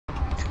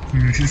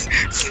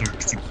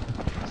40 секунд.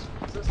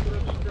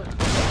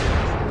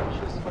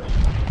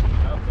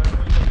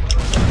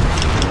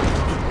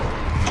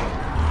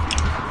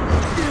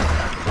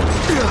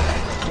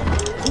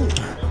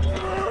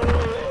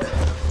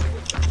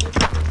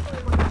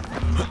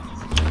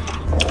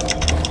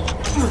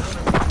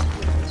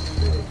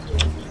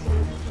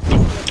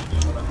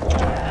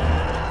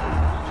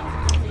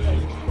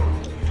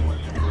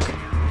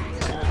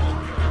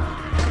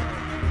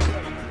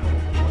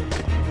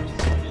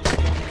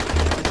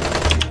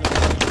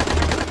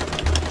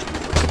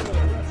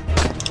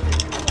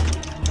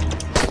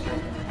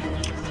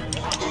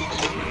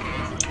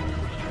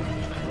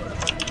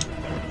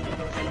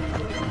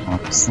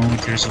 Снова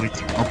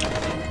удерживайте кнопку.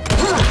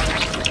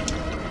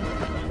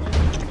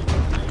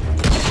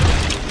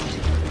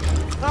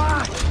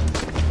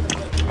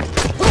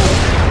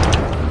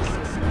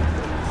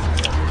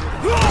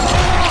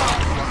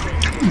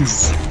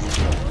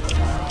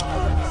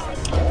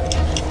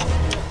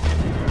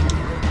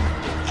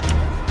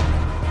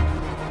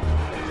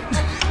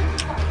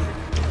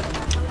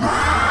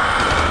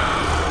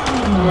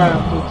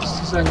 Да, тут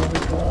состязание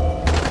выиграл.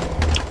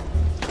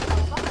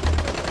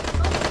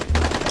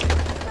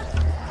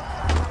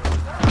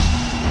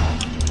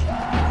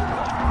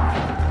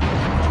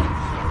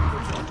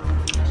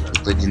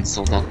 Один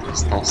солдат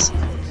остался.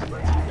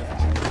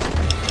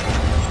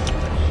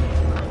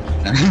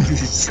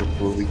 Все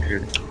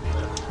выиграли.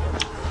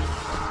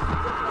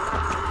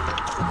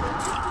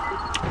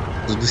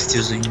 С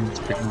достижением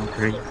теперь на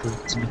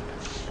проехать.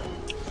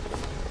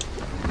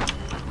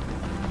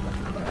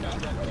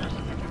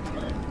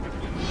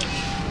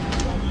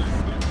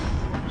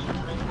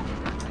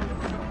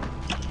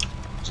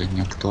 Уже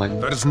не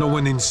актуально. There's no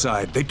one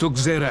inside. They took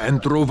Zera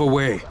and drove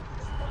away.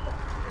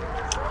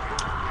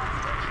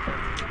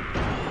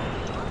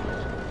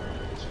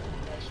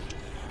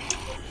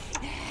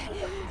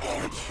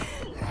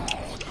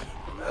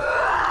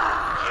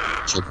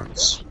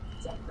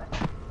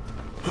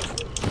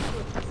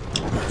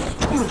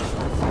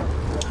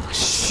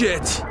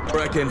 Shit!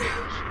 Brecken.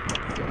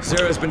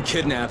 Zera's been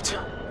kidnapped.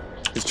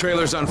 His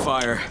trailer's on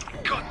fire.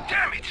 God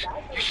damn it!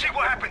 You see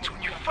what happens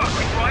when you fuck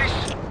with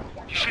Rice?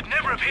 You should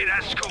never have hit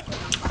that school.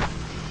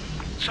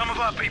 Some of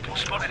our people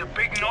spotted a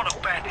big knot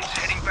of bandits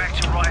heading back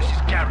to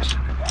Rice's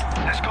garrison.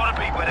 That's gotta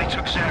be where they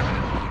took Zera.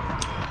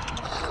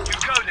 You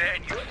go there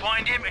and you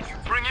find him and you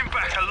bring him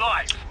back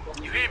alive.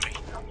 You hear me?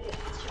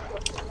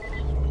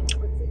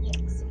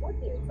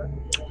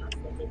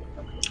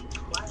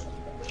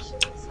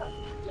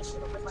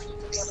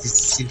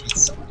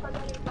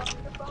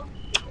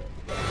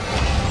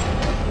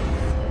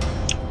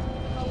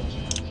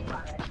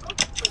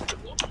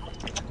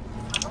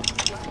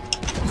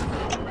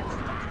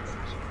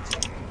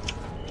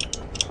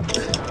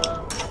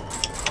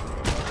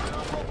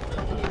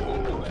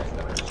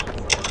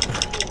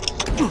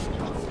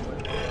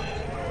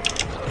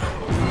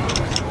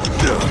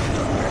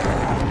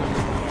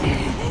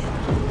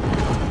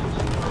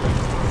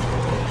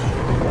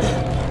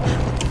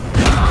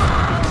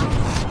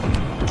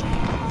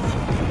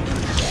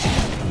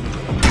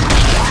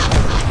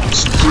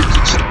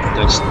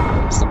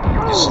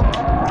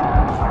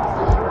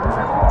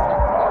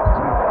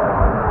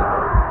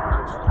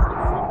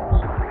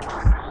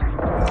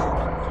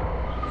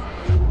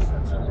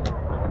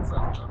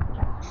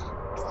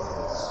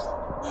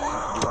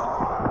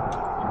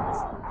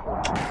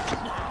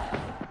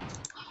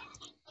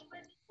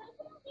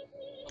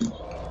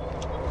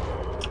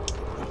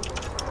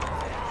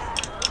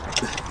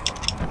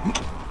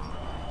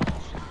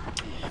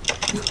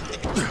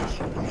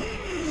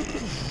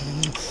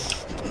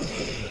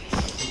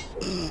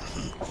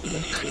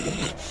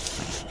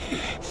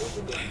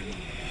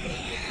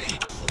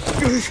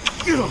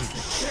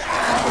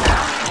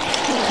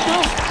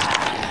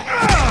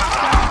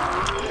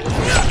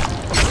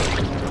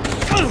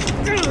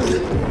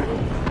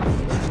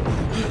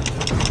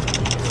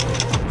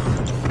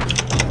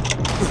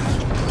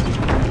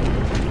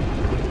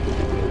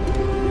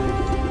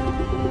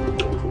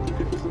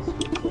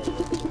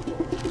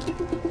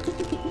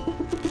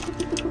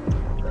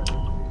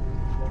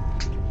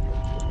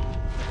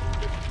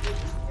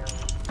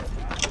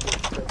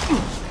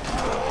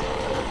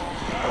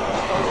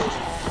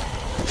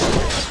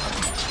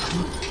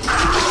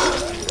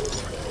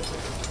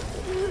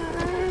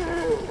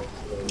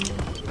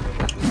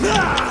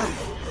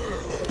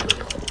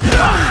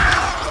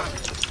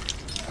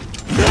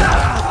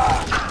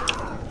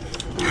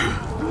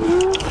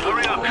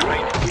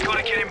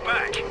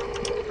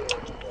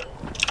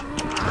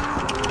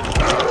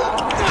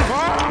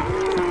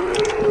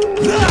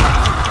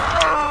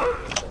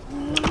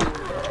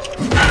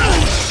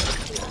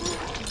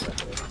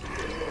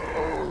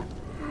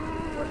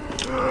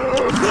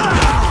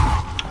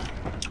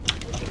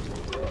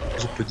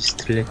 Будет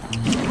стрелять.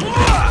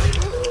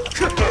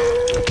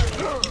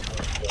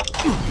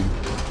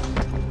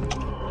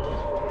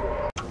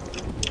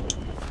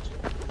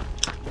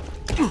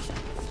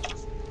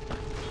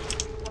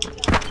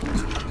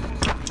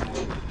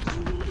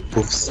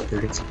 Пуф,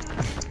 стрелять.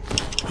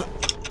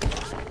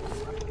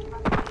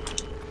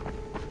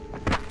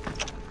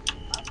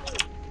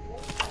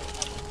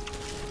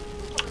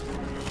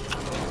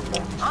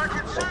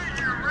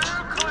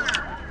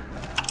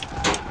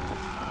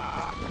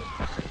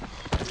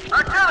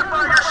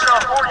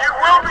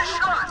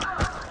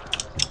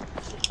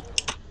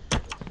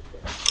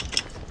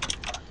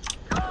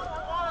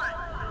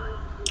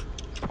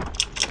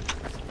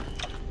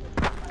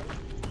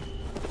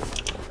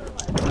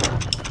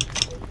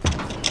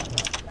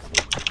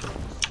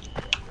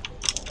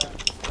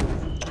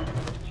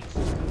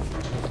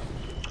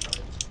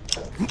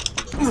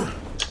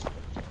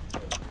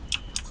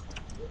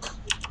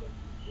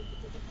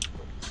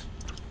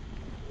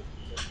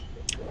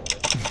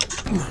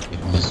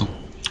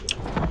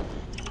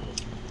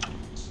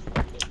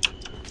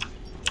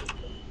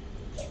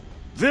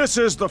 This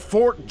is the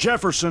Fort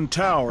Jefferson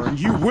Tower, and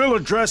you will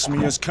address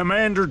me as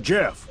Commander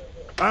Jeff.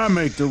 I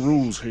make the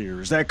rules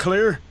here. Is that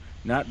clear?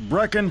 Not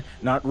Brecken,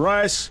 not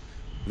Rice.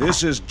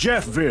 This is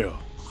Jeffville.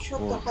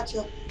 Or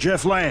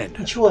Jeffland.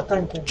 Ничего,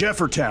 Танька.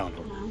 Jeffertown.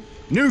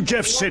 New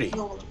Jeff City.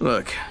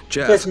 Look, Опять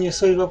Jeff, мне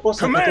свои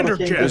вопросы, Commander которых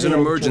я не Jeff. there's an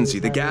понимаю, emergency.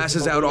 ничего The не знаю, gas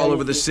is не out помогу, all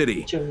over the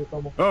city. ничем не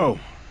помог. Oh,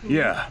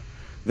 yeah.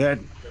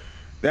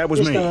 That was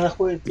Если она me.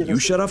 находит где-то- You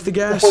shut off the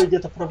gas? находит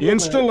где-то проблемы,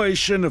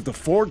 Installation of the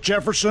Fort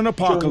Jefferson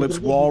Apocalypse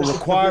Wall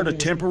required a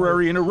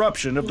temporary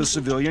interruption of the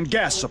civilian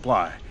gas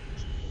supply.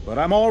 But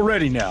I'm all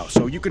ready now,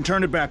 so you can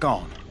turn it back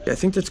on. I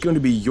think that's going to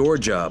be your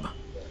job.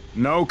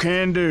 No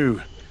can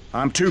do.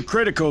 I'm too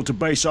critical to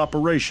base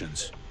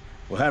operations.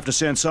 We'll have to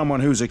send someone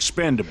who's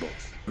expendable.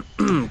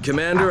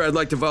 Commander, I'd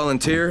like to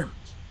volunteer.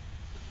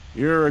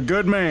 You're a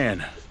good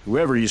man,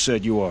 whoever you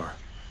said you are.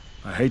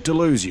 I hate to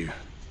lose you.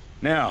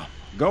 Now,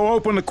 go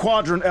open the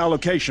quadrant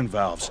allocation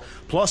valves,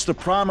 plus the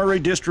primary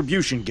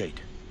distribution gate.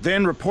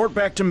 Then report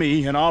back to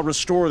me, and I'll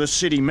restore the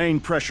city main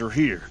pressure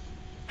here.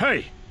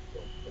 Hey,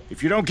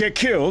 if you don't get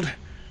killed,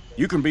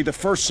 you can be the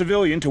first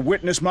civilian to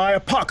witness my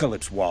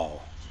apocalypse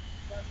wall.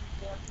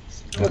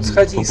 Вот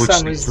сходи и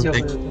сам и Побочный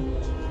сделай эффект. это.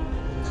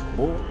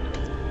 Boy.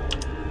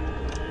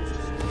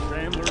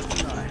 Ramblers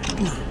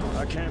tonight.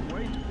 I can't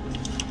wait.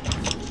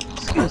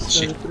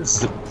 Сходи,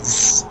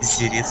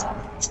 Зерец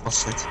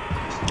спасать.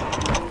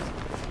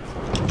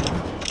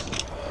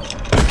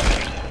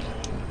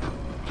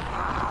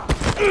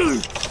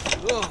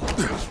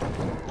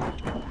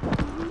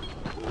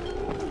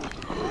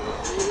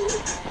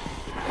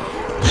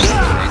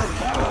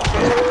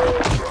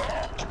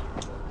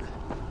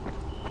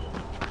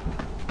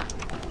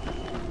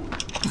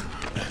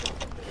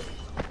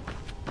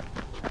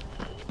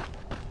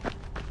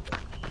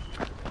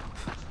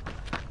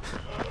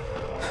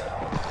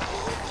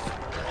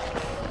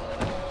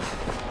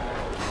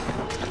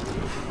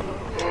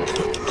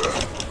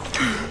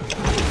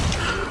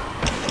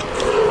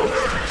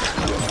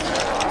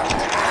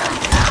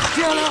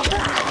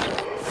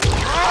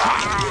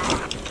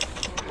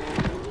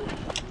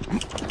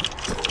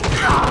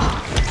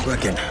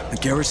 Brecken, the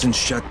garrison's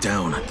shut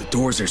down. The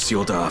doors are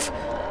sealed off.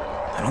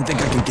 I don't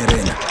think I can get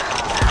in.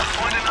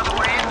 Find another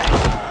way in there.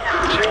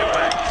 Check it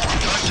back.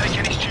 Don't take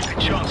any stupid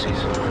chances.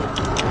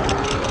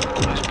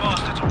 Those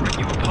bastards will rip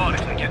you apart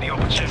if they get the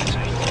opportunity.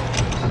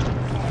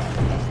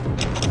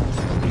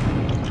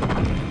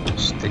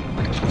 Stay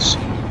back.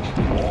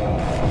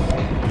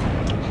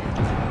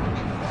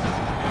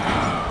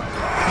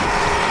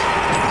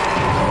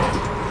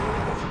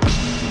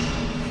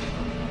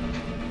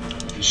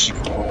 Ищи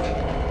вход.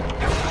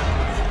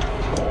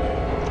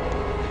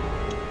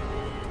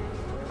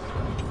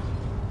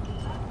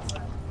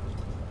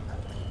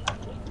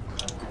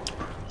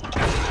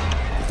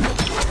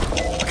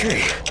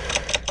 Okay,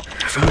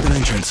 I found an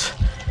entrance.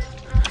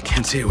 I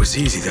can't say it was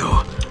easy,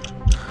 though.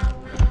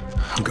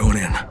 I'm going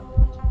in.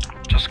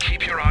 Just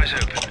keep your eyes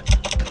open.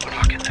 Good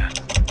luck in there.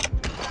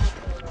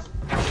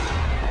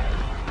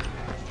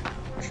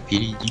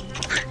 Впереди.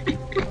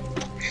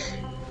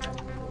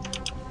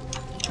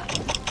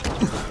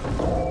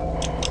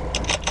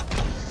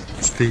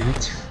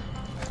 Стоять.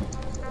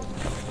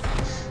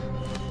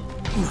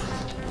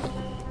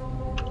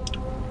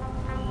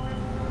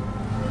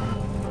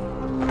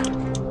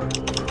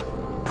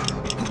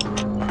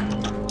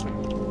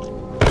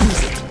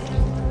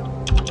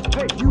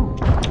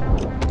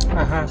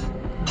 Ага,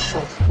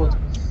 нашел вход.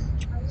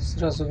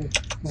 Сразу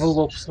в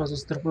лоб, сразу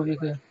с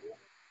дробовика.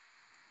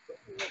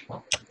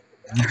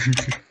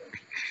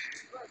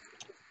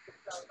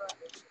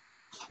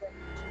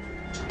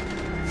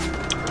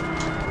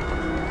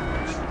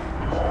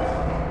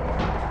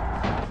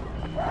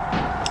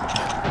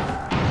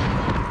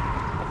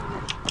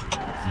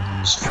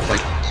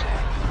 Спать.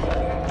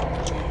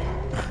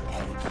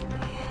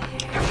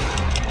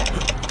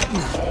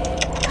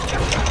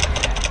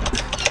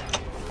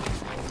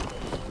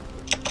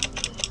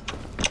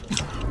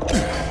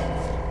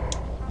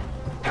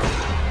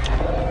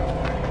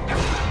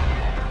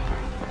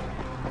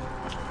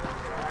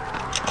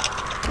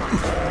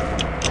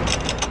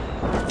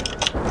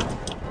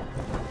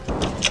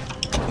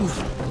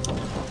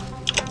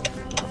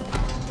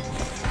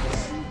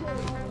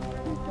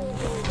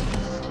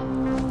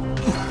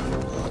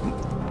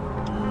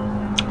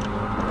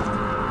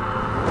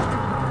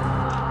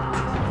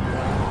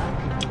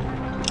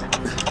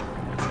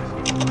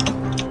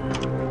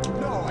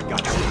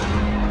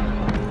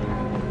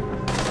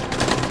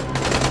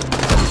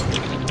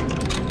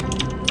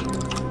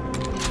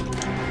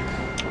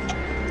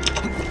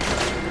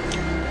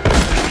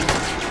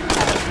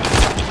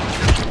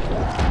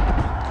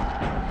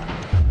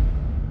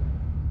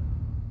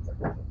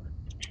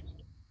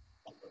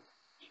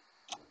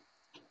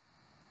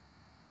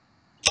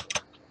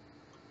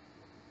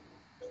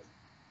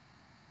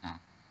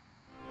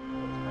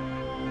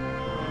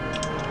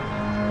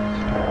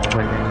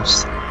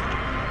 Валяешься.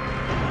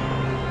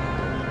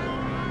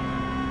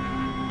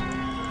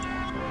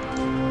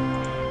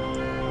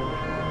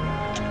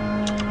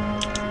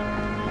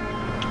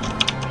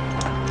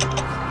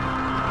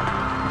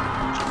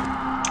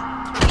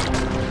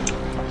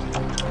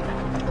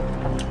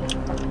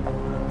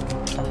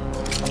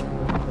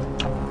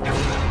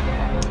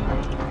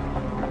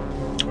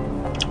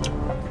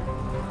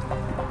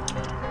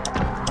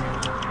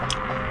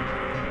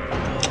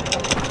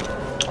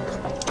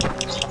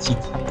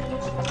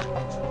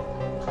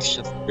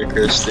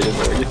 Какая 4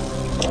 ноги.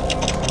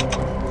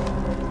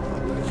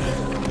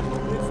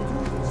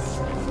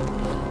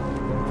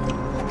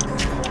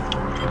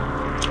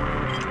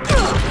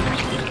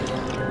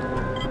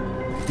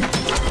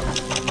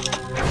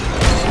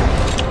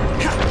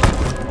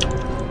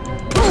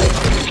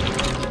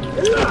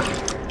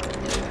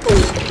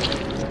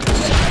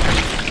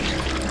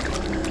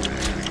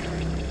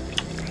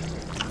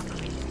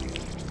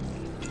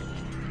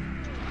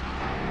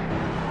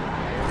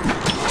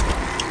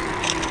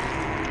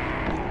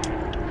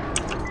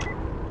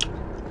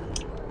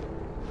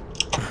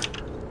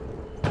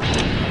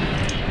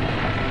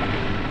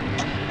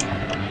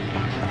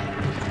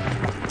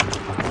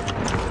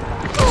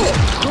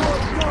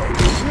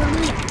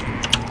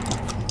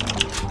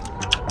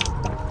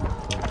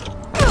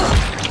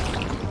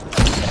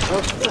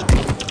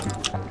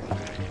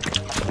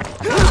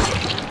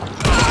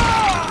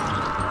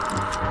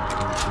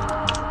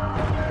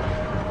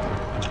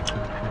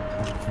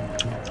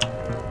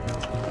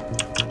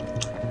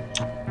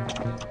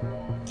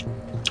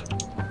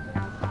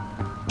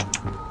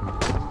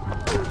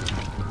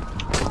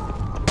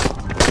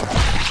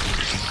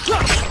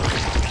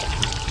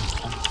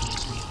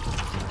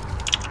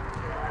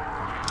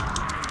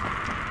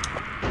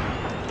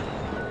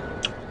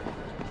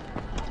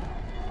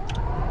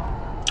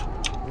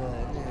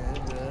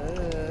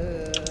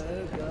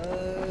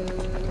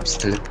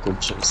 Пистолет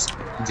кончился.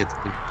 Где-то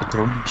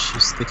патроны еще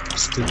искать к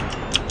пистолету.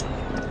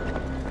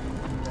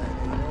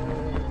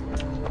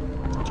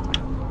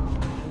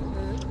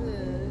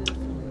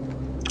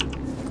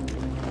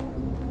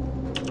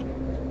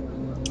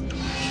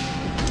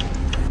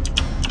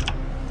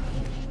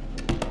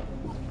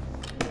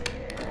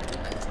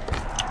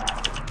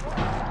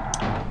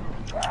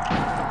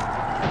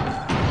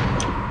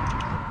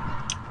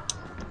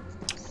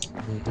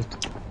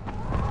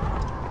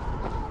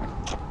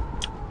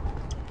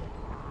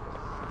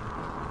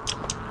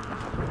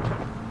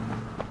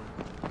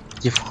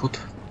 Где вход?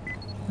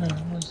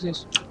 Вот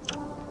здесь.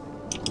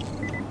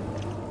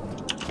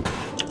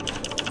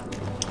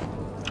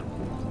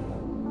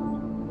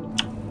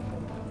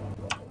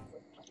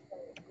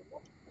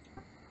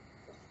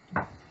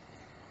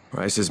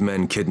 Rice's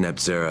men kidnapped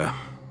Zara.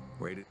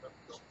 Waited.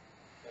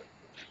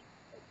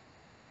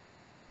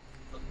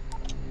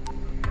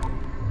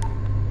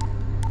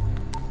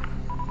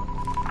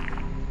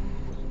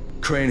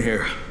 Crane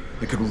here.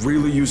 I could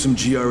really use some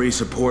GRE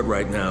support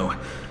right now.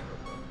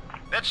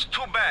 That's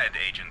too bad,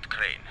 Agent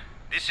Crane.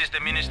 This is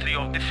the Ministry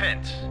of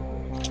Defense.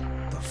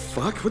 The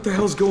fuck? What the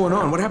hell's going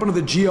on? What happened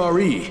to the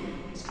GRE?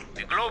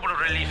 The global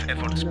relief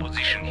effort's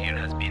position here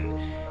has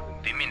been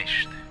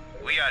diminished.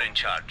 We are in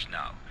charge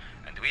now,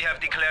 and we have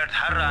declared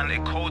Harran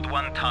a Code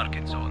 1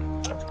 target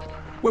zone.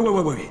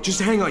 Wait.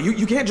 Just hang on.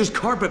 You can't just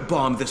carpet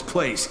bomb this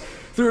place.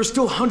 There are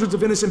still hundreds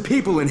of innocent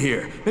people in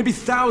here. Maybe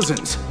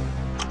thousands.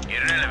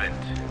 Irrelevant.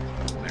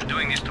 We're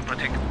doing this to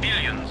protect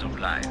billions of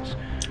lives.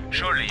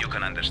 Surely you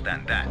can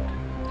understand that.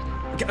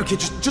 Okay,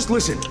 just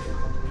listen.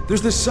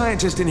 There's this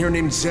scientist in here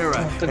named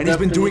Zara, and he's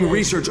been doing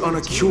research on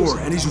a cure,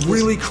 and he's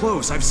really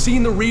close. I've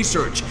seen the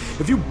research.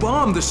 If you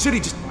bomb the city,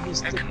 just...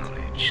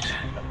 Acknowledged.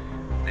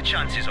 The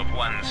chances of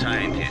one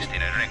scientist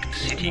in a wrecked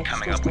city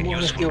coming up with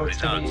useful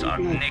results are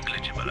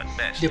negligible at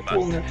best, Где but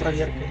полная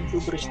проверка, или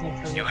выборочная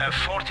you проверка. have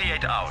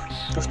 48 hours.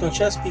 То, что он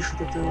сейчас пишет,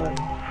 это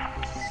ладно.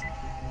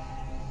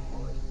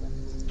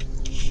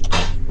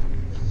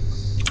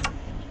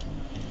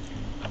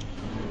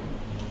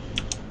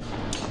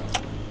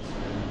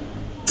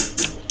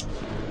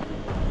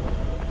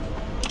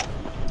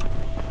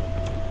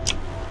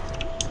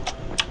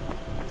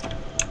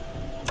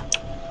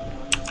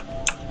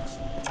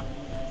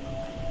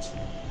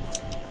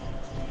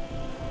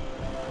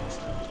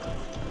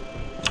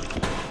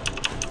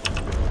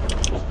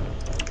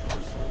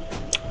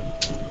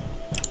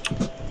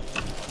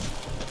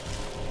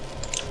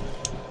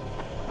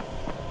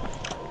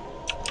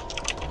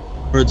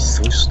 Вроде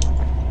слышно.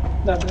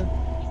 Да.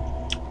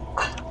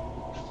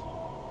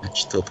 А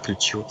что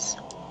отключился?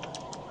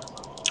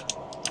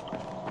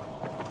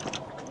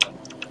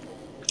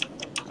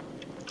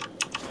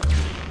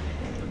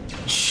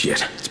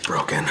 Shit, it's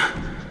broken.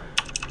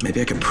 Maybe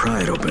I can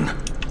pry it open.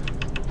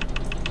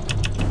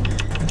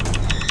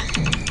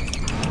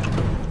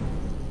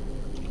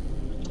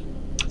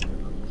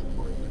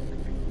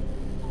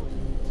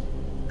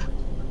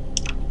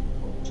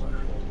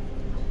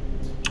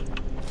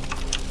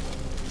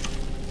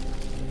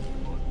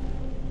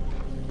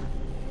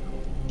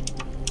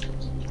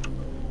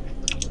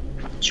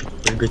 Чё,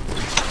 прыгать?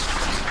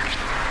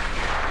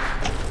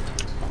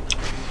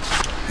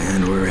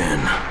 And we're in.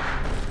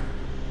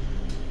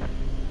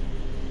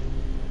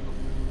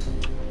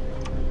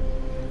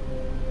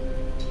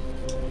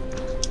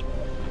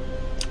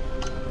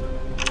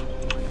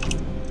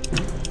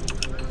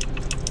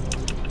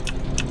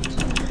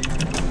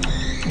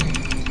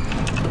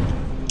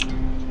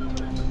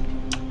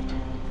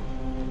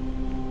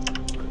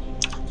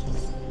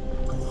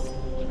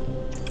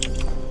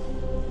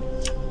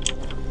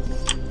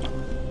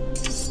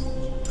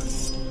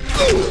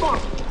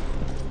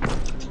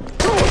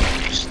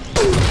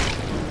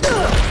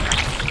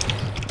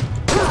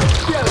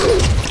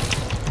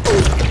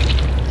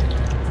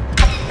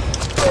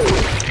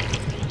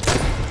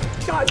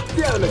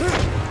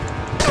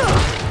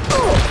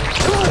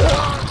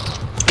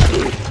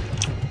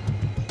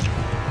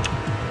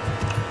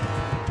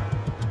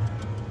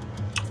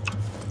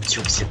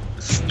 Чё все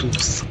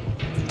стус?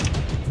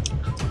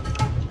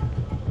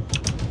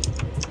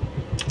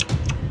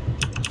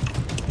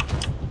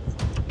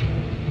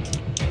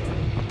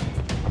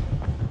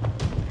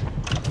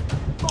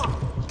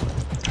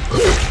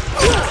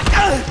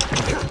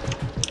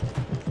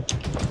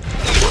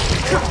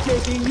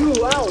 Taking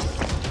you out.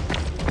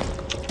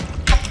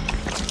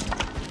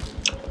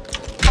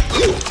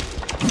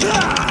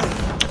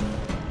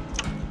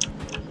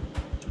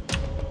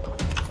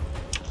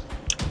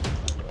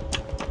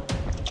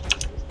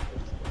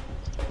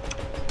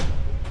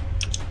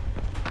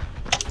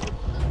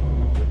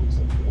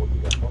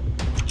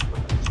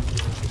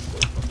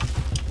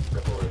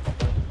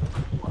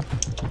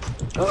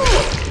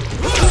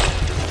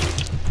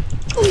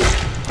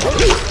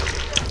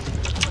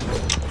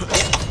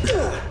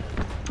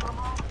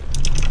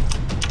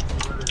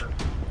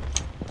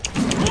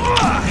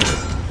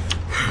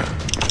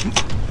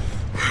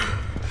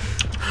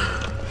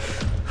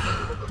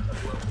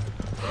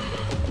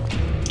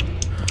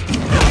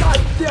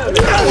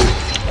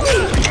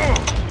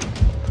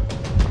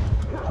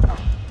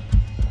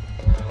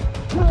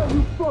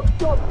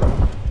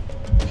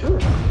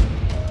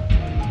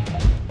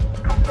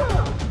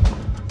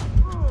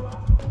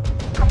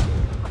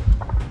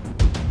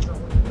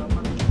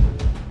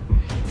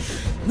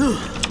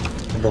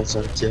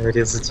 Продолжаю тебя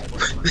резать.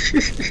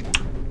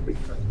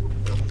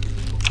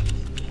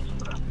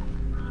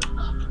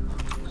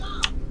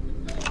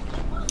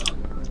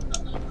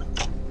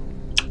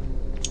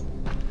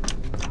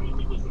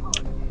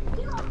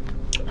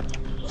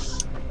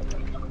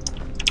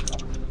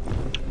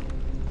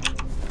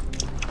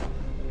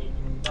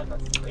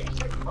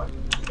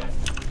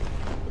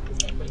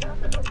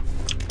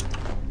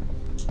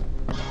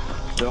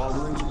 They're all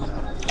doing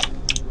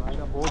right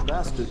up, old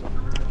bastard.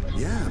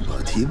 Yeah,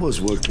 but he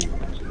was working.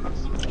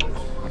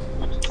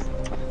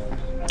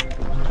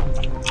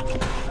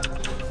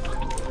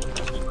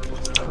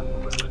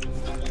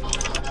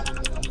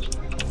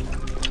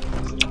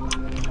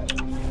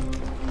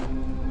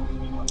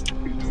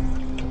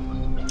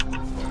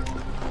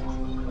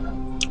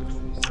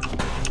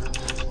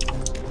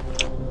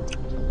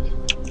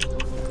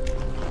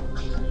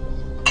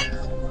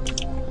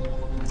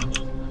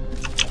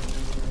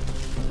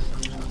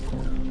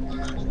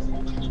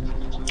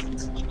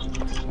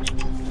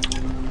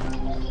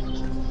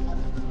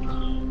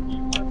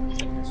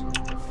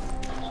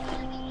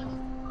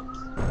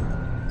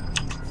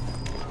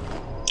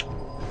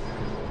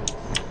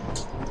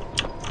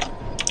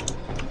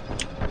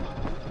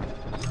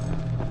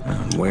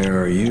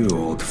 Where are you,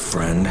 old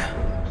friend?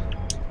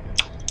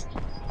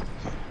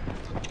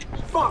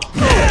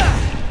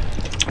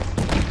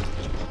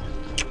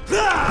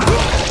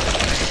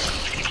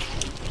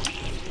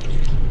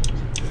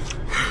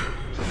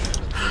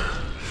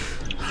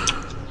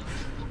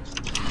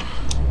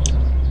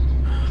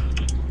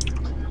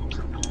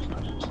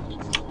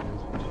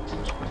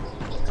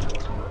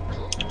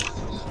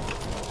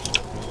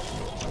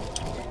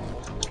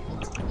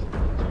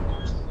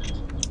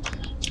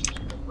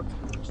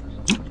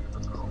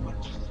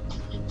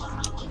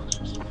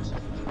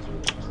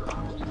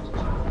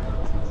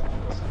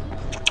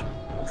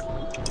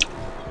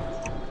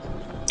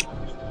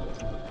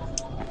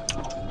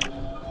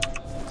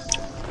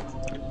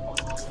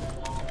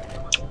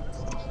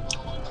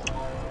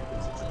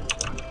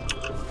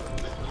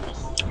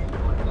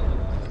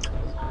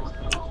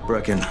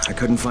 Brecken, I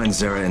couldn't find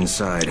Zara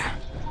inside.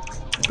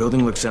 The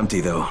building looks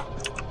empty, though.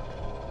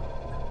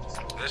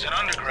 There's an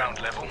underground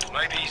level.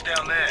 Maybe he's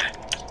down there.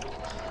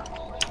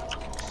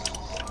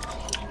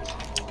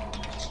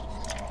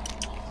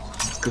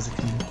 Сказать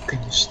не могу,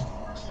 конечно.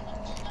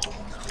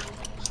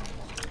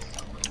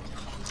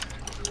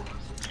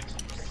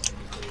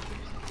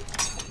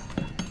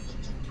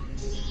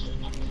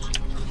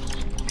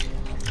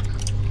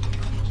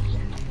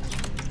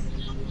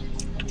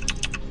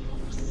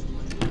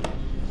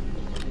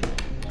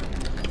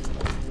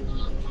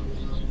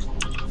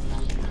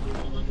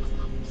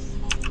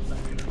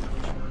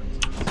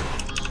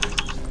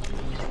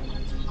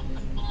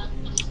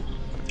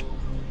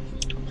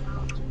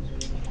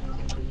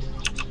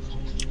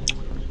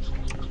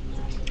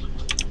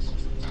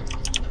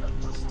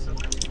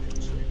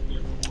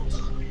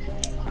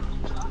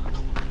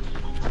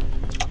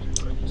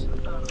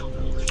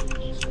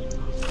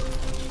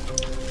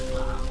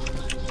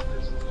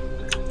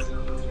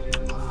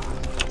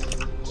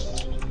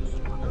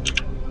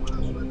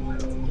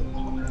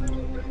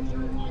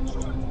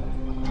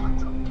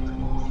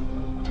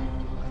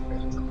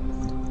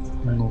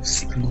 Ну,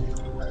 спину.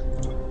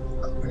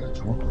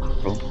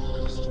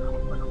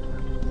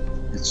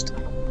 Это что?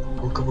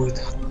 Сколько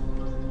будет?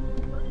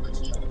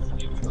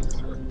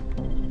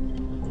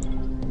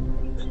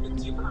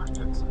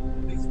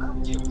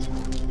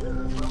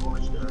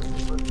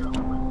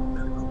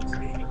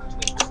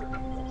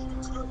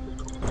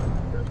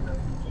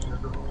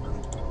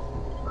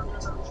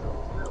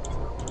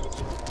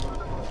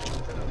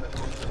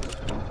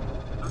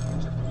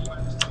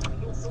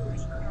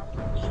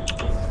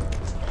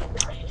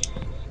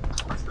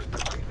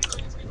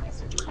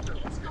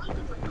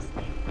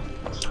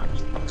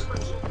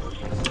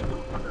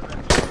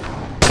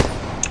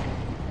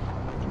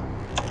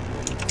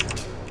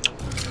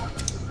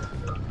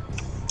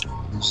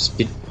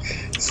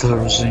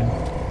 сооружение.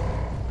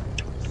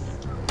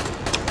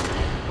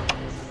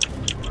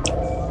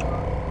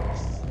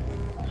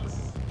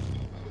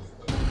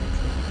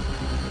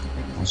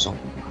 Нажал.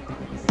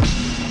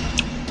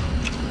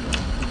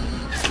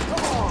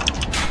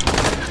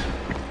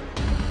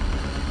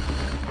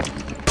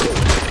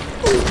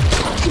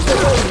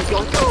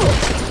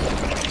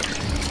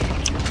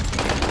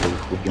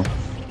 Убил.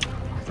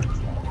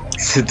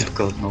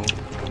 Только одного.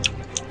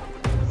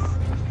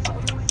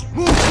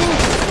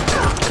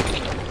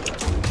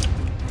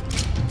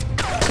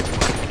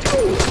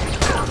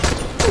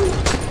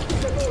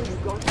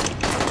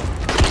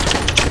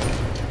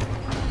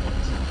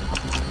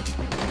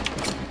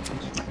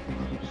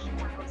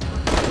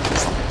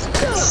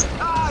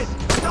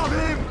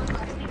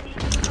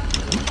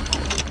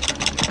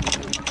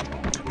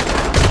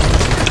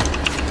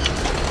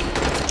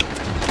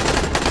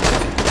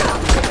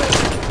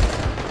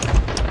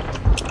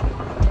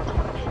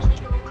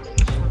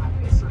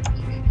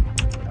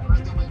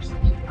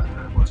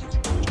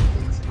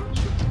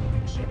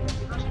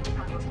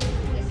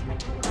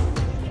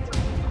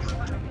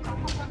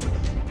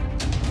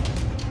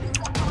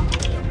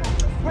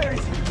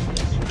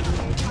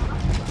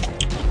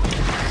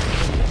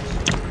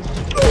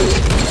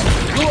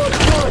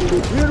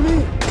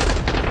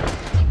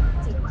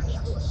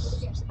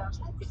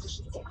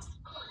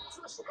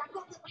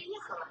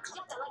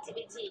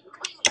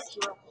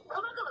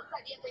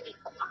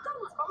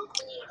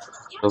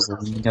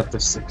 Сразу меня-то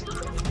все.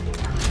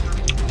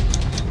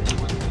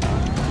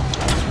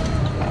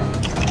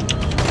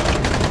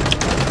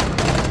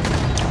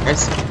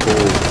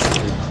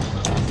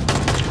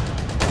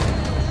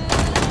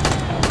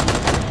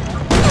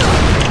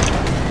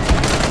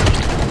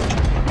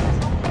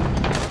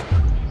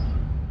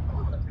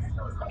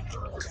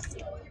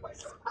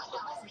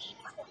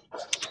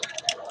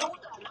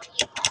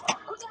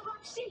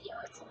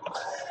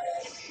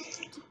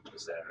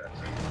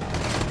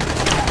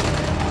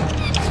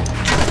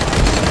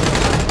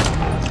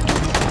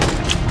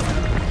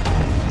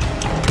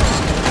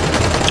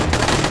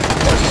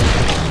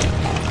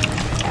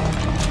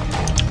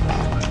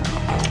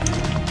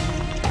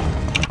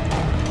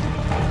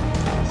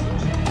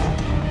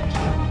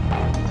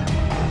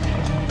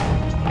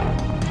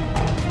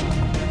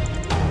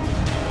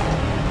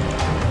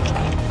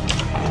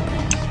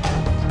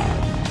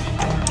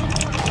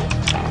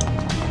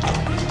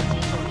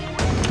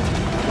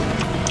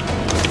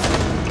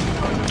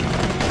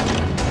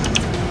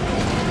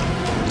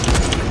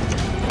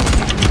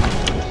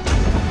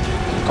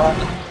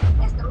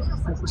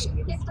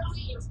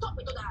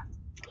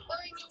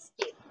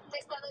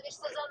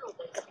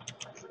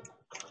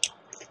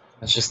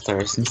 Я же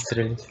стараюсь не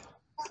стрелять.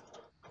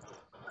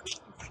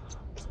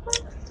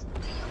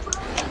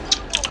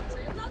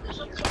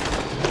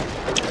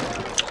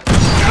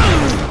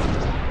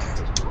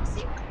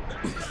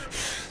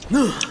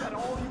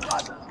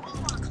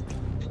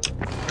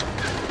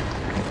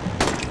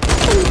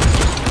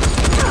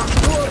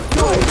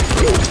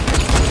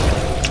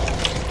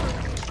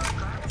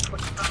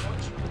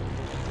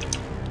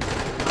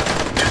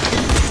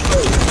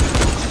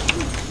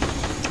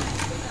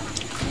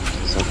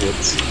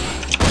 Забьется.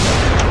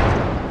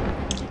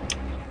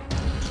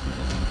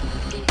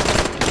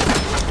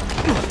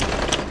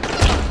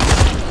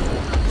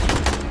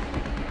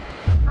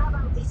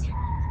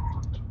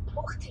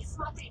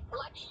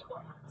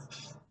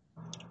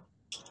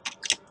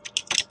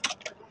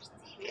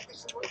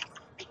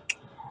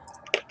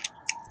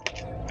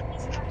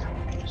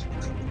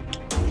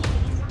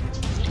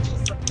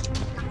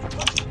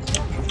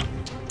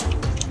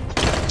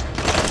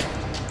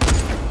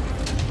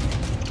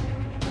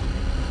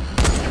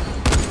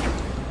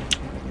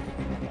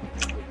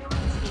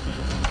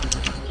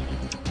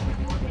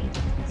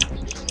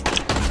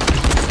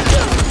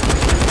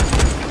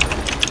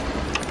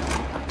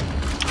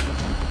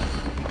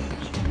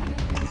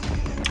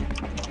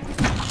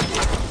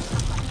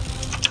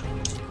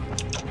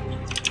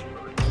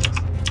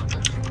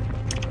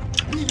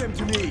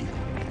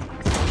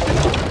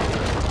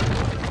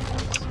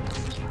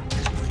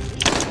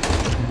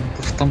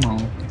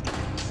 Автомат.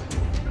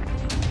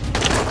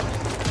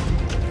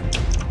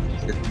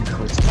 Это не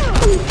хватит.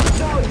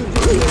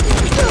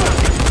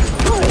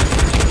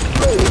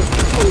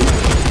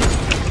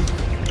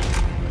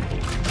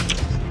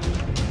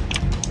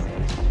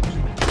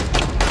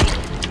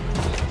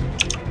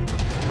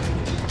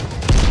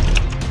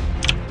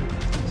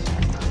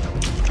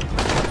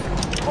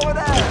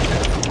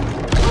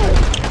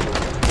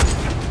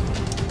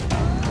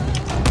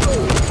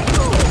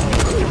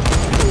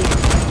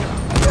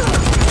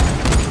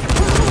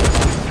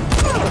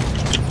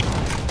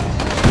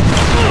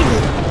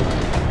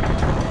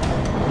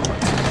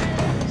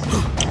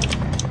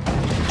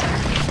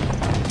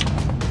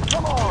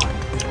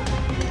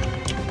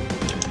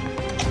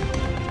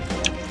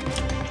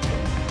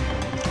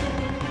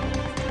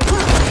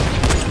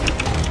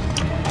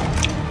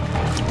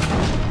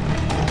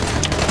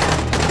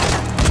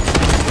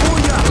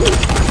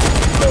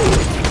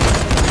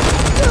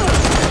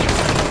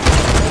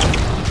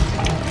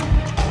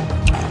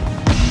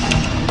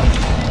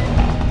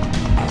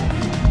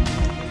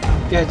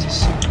 5 и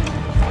 7.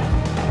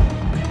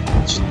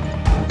 Значит,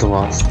 2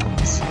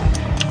 осталось.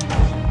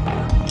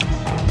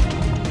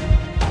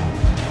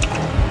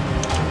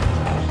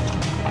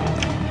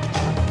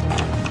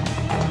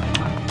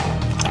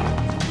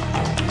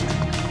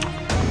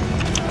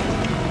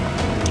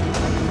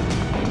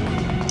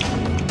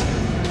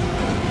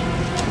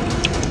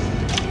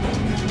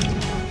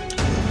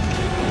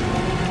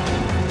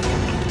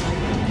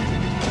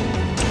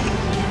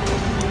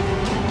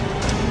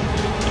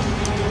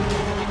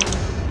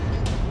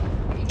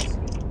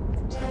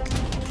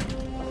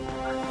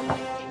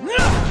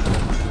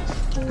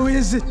 Who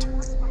is it?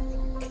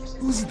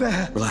 Who's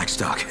there? Relax,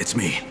 Doc. It's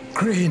me.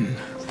 Crane.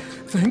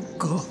 Thank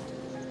God.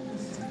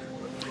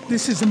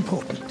 This is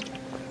important.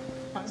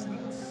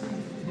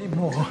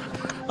 Anymore,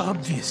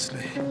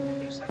 obviously.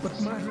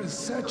 But my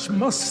research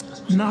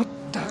must not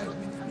die with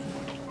me.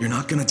 You're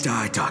not gonna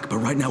die, Doc, but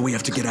right now we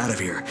have to get out of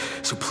here.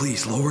 So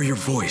please, lower your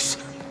voice.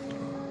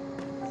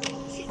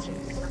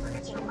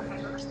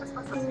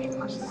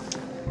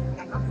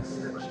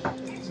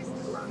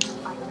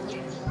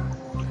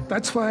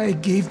 That's why I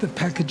gave the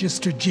packages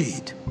to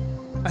Jade.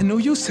 I know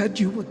you said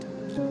you would.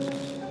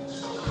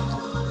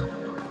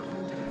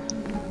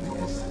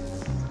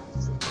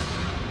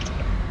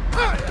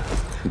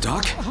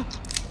 Doc?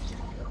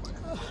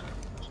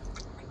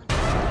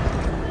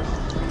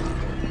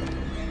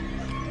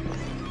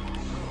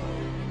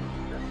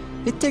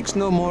 It takes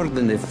no more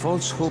than a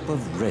false hope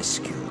of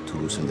rescue to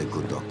loosen the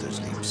good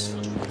doctor's lips.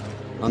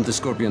 Hunt the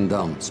Scorpion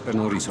down. Spare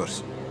no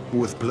resource.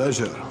 With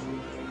pleasure.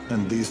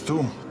 And these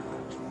two?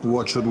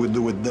 What should we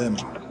do with them?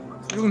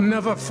 You'll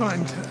never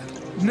find her.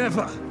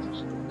 Never.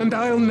 And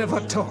I'll never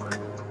talk.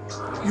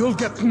 You'll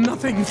get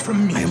nothing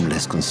from me. I am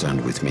less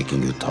concerned with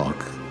making you talk,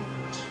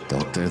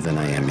 Doctor, than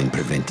I am in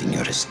preventing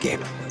your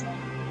escape.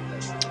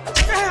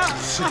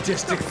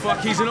 Sadistic fuck,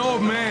 he's an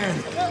old man.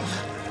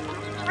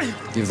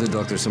 Give the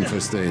doctor some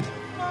first aid.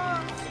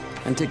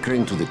 And take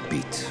Crane to the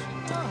beat.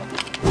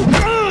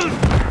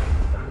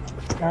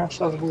 А,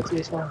 сейчас будет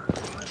весело.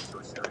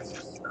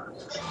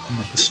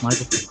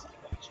 Посмотрим.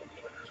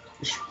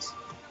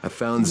 I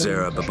found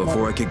Zara, but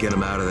before I could get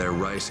him out of there,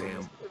 Rice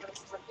am.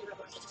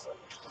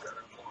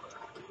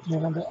 Мне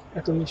надо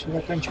эту миссию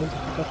заканчивать,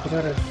 пока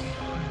перерыв.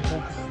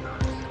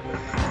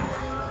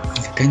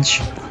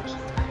 Заканчивай.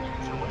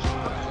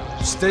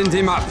 Stand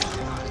him up!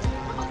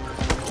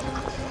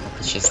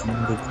 Сейчас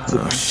надо...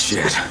 Oh,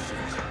 shit.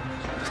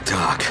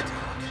 Doc.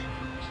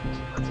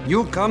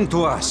 You come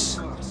to us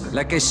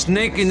like a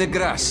snake in the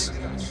grass.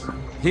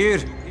 Here,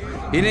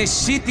 in a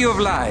city of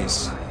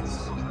lies.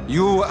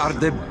 You are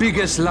the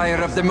biggest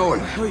liar of them all. What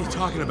the hell are you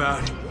talking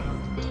about?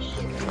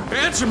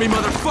 Answer me,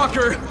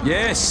 motherfucker!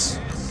 Yes,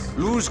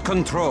 lose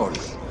control.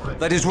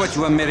 That is what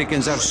you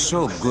Americans are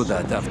so good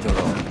at, after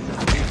all.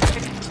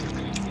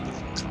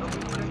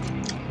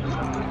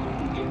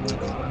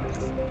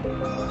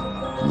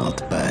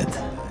 Not bad.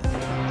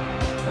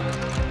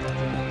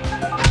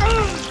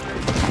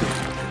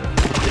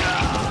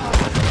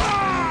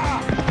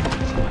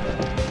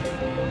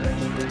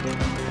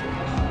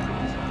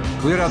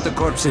 Clear out the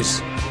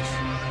corpses.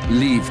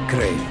 Leave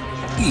Crane.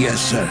 Yes,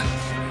 sir.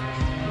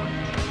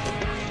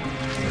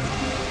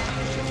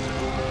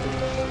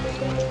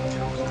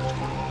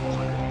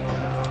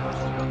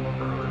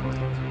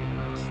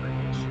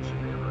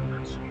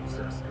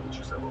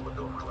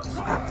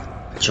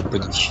 Чё,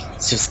 подичь?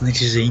 Все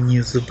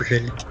снаряжение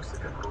забрали.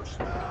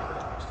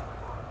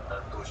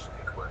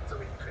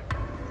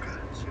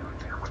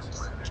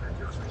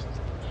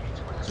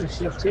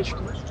 Все аптечки.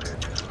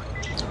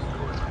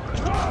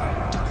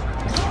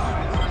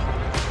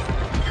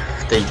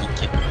 В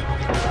тайнике.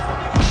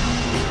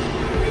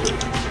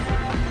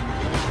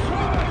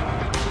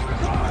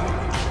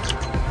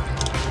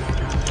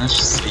 Наш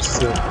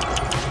свистел.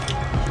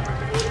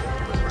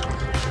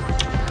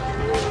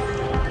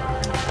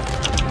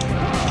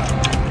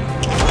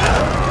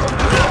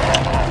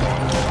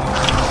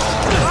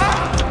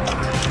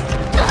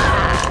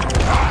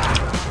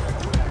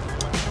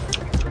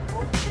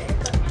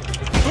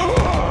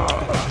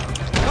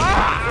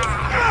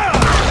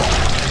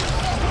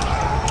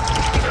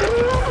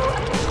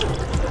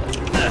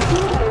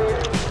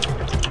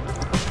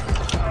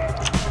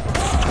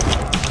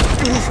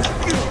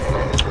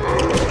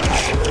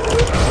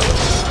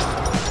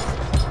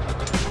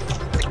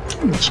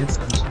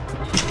 Честно.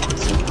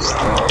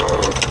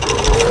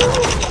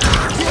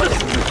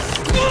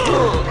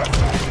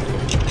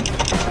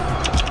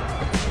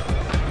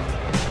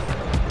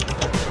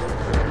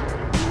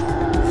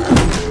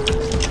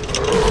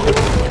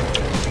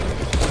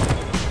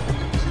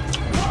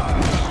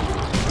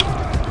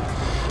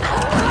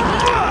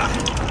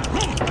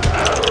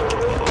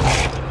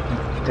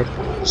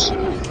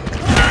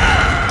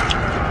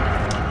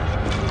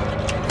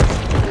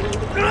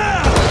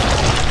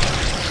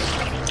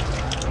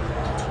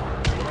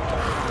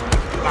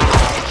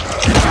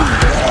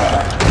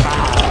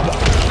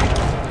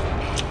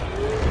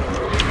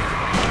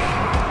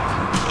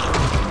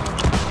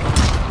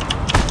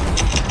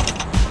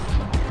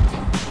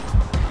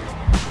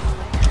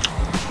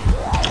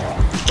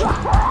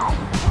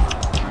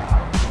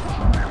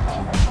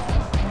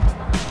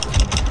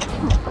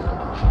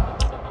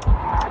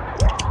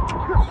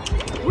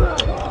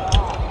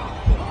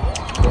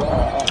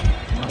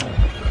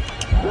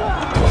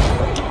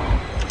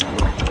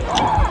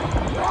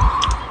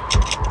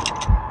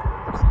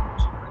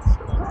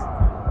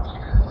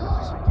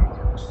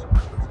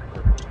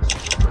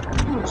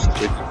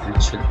 свет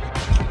включили.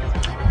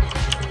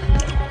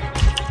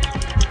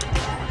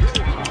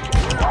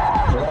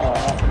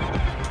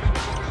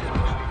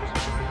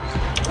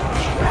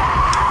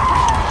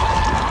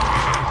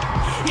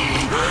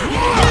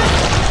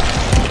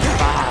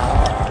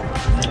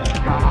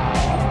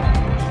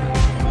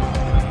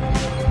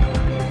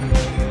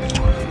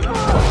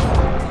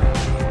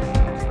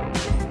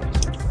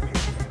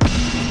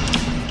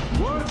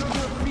 Word of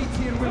your feet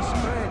here will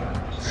spread.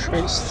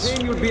 6.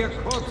 Then you'll be a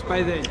corpse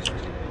by then.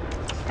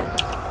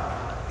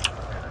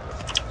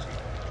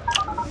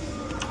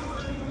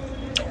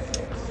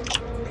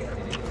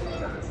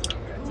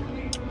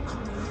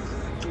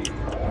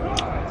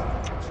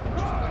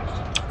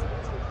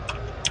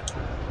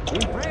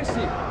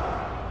 Impressive.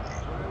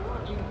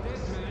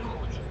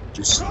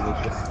 Плюс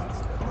лопов.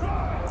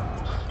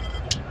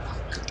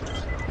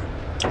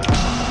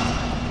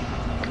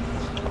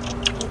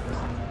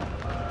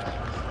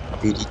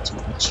 Берите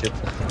мачете.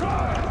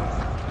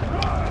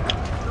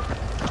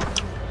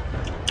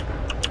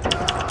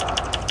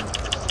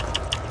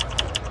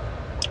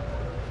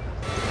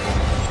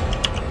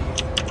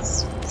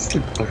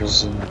 Чуть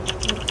поразумно.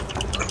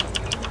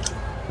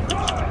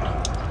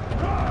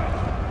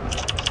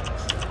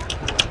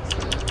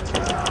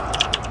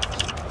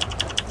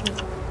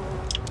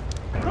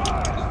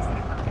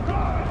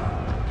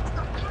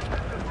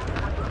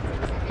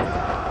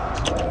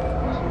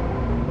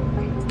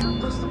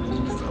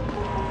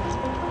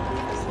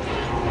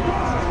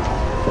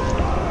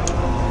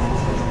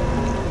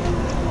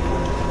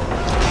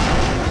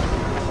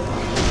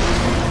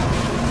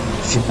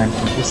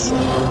 Финальный босс.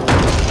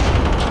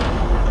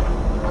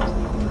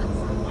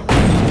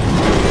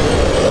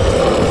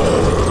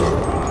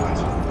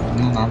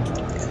 Ну нам.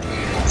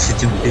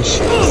 Сидим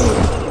вещи.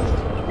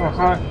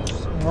 Ага,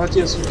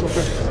 молодец, он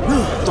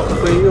только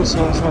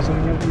появился, он сразу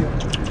меня убил.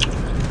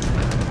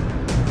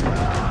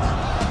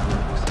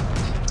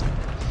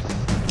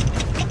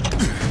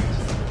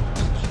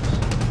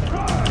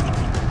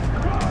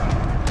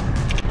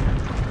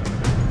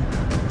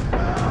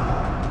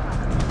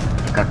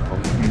 Как вам?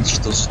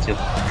 Уничтожить это?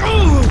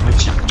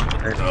 Очень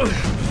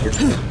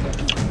интересно.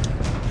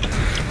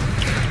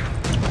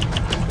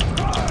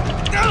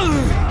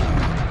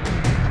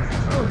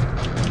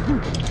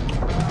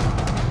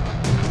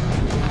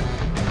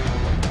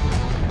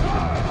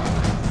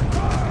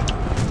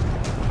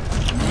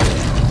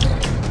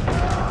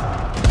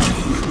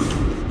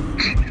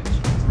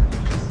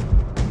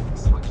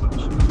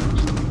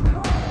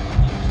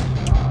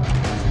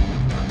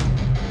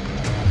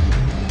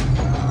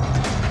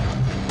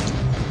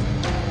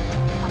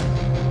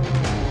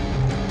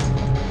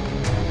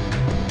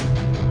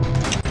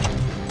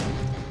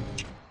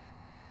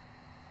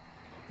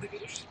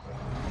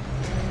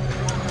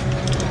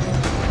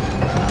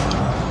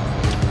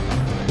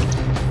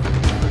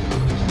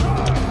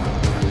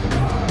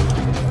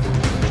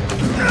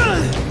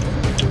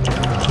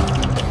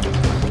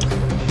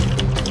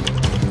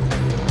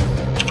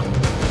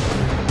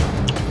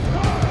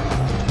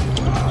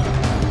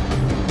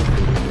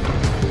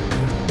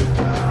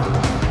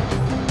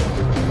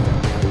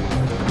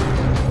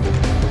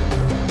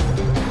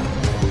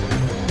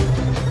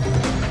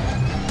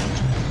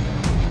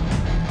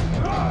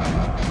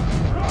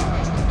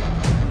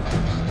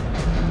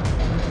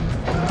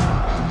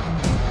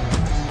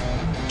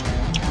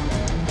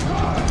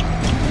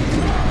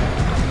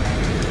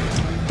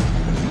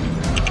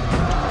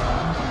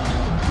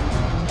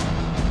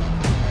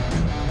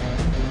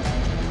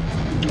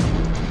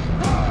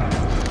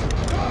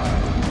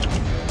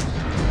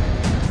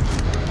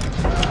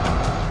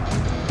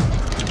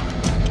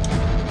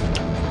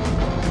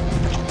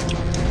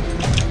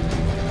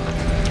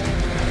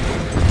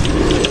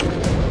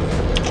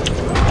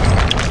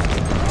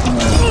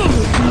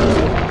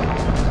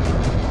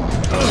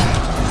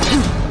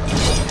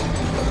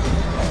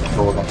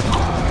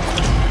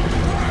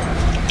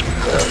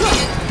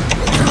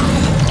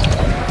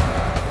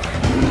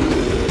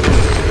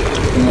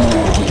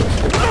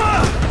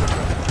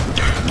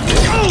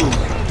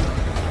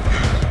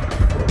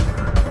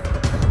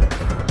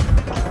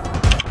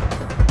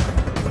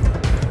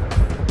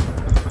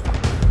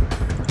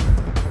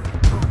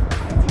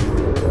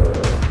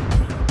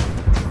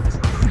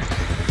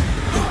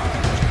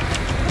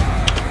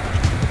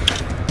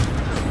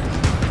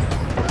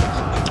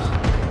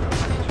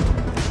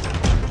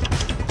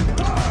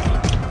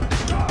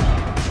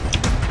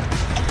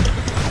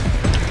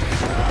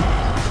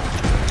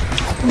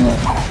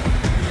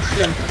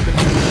 Шлем.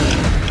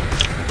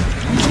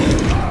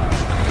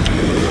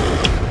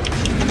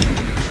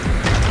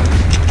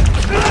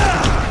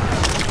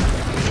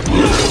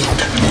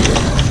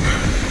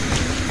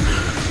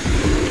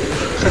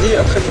 Отходи,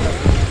 отходи.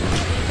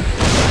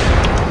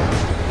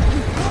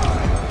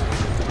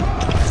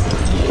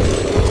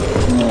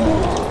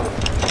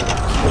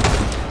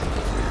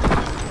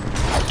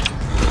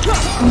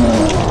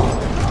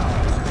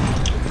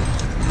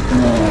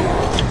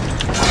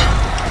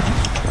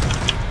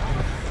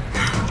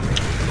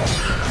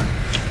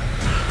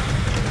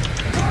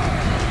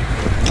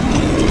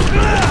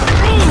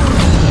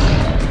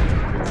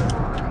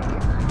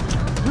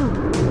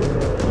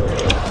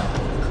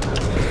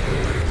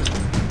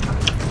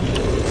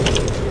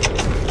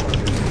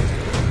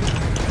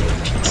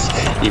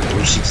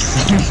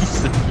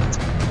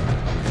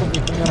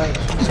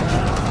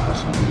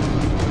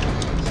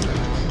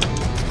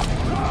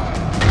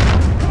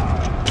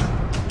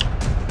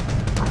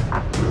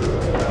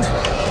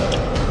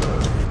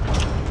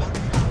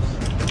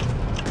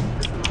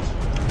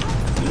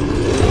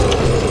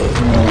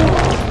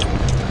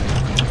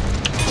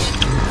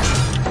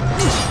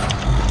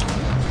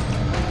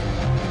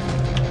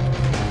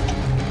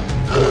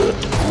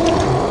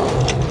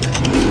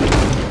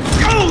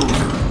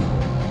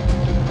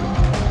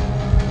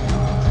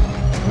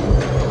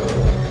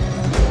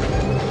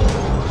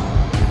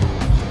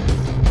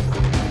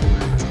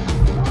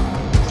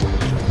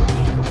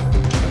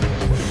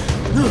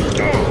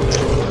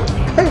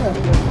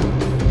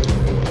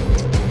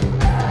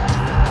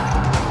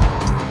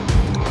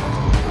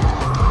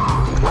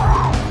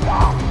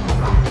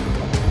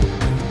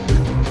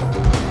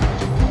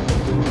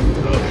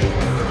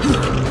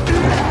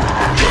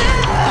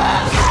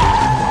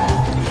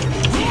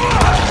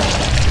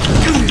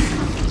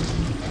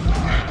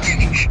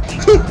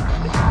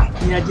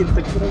 не один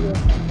так врага.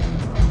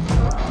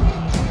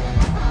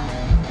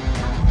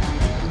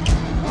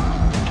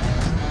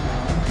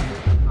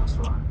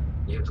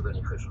 Я туда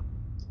не хожу.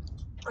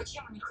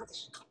 Почему не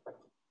ходишь?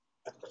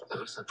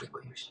 Высоты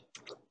боюсь.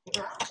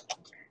 Да?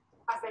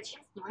 А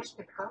зачем снимаешь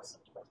пентхаус?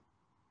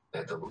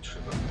 Это лучше.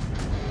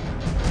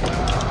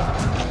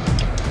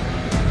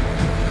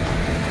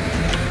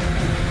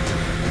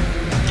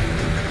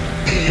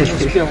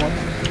 Не успел он.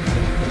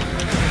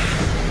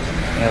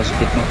 Я уже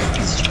 15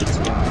 тысяч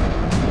потерял.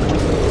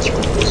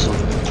 Очков позор.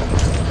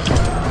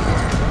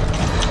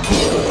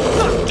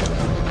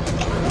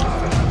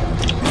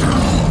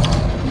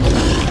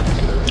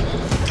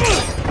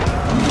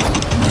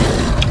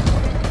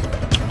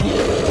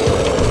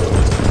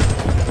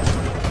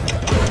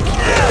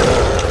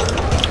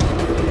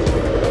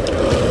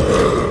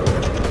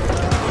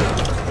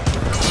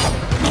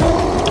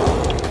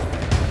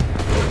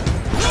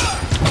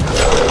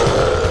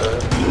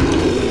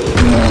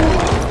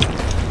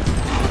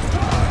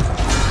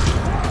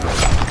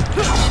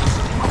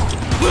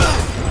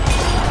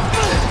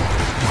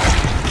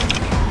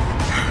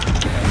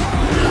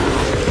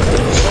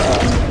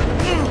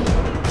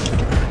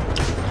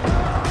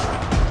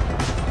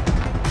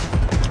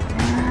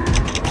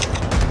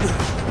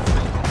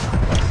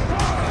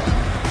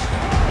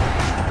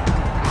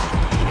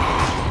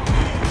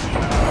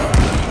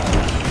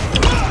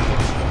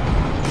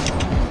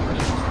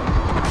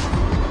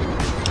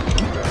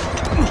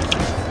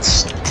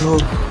 Что?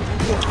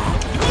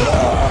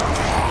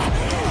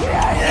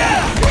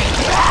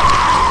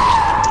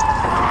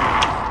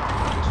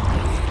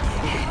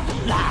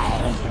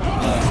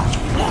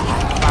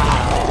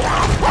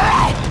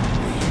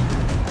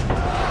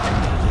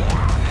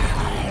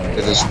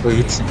 Это же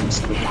боится не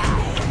стоит.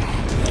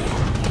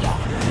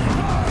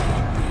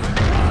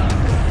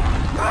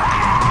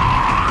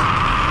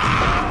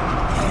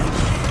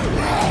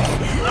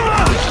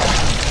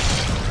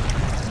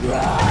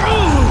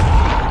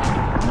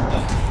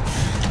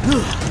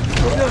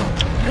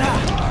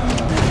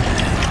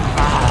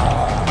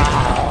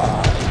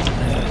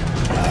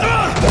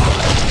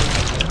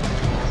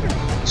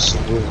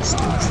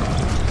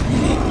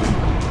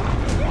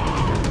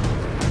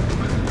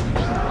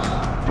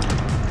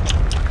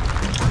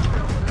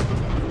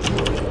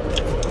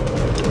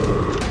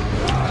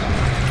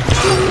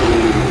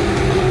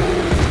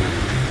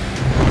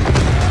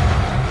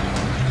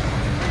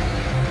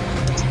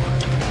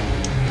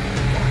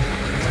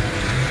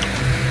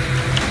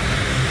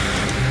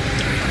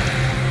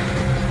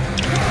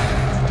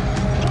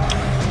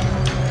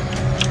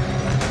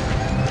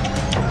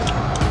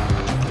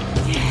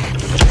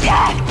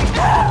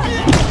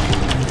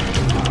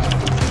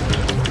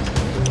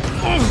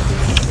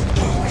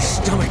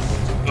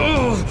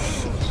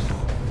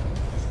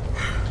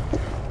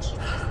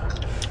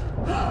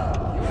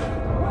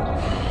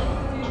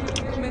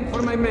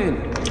 For my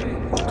men.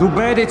 Too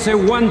bad it's a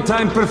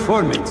one-time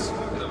performance.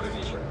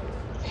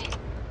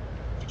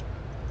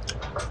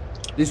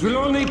 This will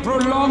only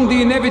prolong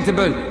the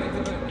inevitable.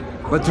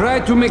 But try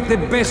to make the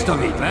best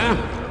of it, huh?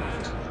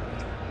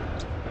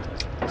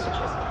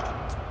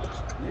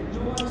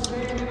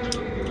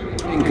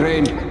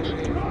 Crane.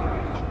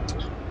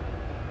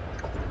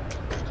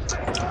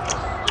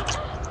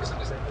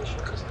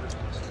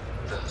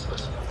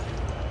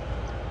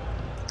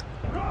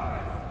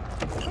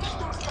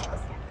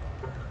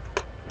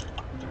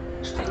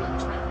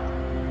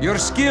 Your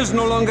skills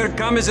no longer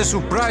come as a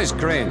surprise,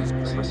 Crane.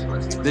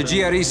 The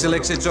GRE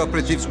selects its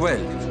operatives well.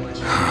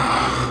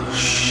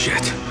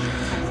 Shit.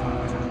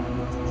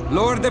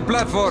 Lower the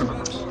platform.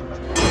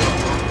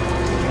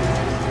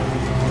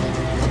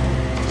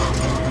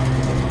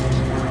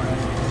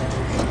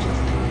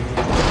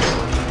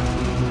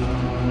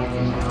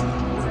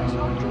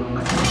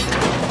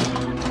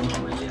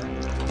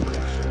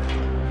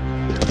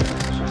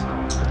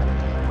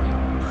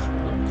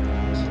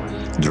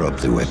 Drop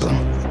the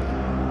weapon.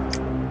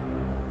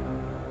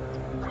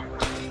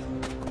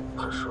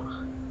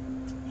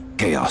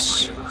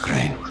 Chaos,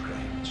 Crane.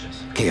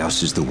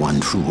 Chaos is the one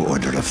true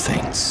order of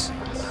things.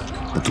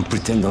 But to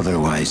pretend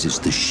otherwise is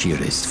the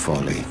sheerest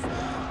folly.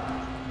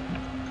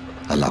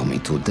 Allow me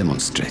to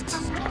demonstrate.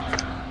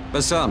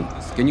 Bassam,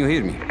 can you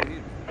hear me?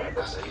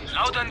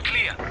 Loud and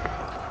clear.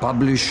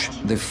 Publish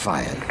the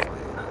file.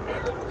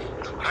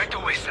 Right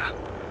away, sir.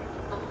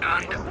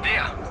 And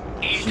there,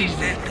 it is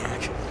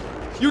sent.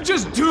 You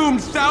just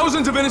doomed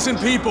thousands of innocent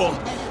people!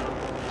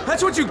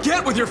 That's what you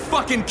get with your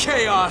fucking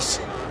chaos!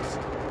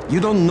 You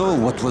don't know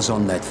what was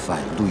on that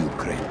file, do you,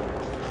 Crane?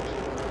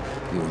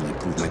 You only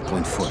prove my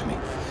point for me.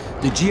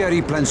 The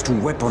GRE plans to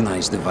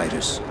weaponize the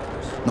virus,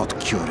 not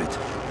cure it.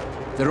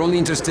 They're only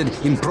interested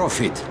in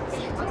profit,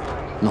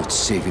 not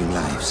saving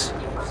lives.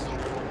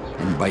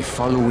 And by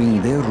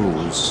following their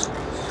rules,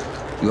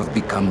 you have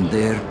become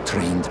their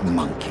trained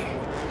monkey.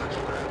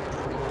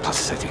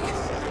 Pathetic.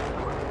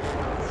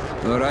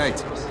 All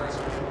right.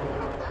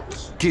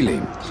 Kill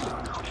him.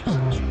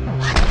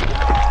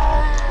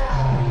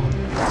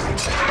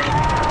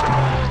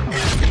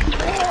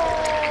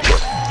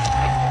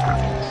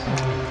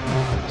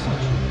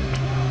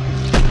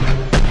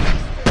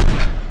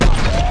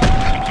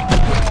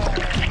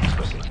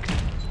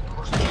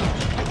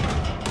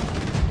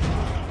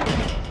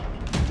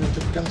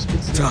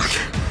 Doc,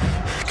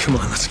 come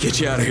on, let's get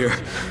you out of here.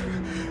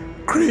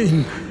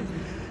 Crane,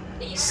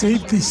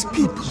 save these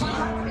people.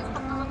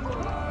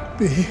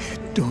 They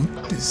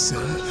don't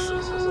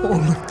deserve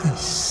all of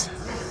this.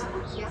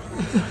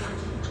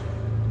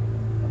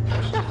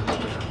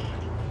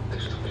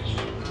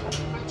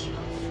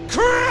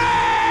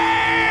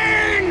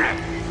 Crane!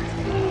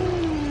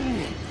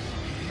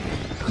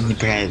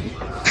 Неправильно.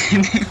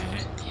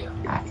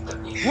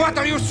 What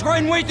are you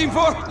swine waiting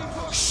for?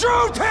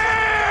 Shoot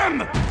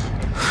him!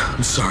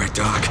 I'm sorry,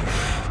 Doc.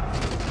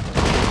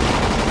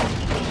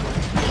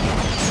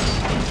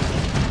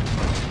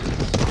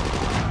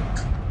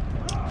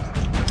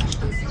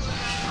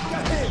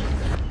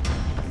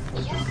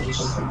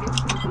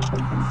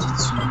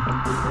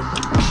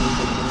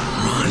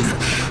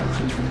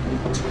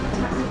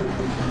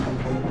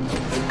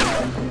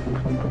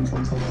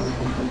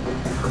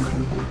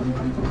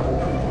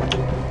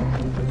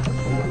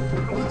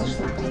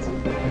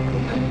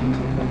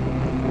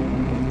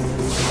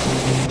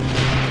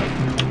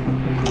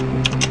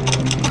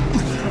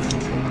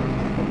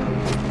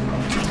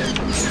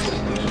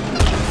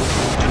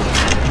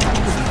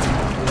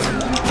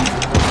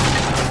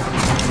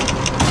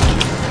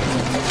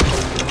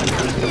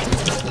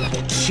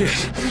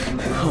 Shit,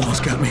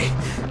 almost got me.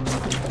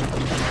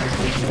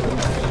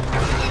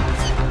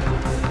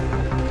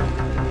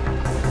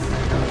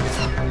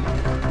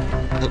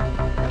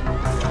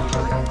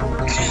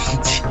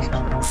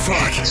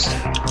 Fuck.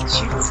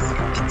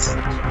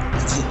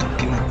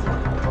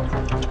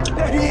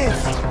 There he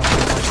is!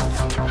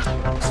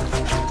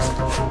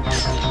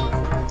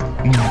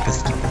 Мимо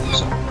доски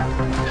побежал.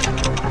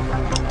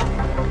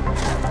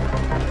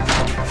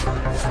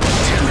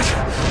 Damn it.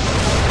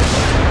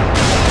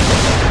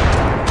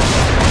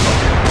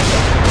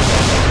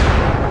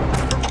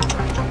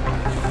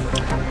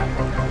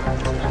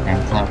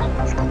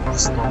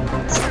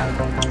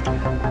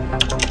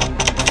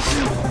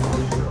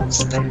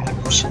 Ставили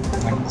вообще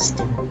нормальный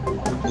стол.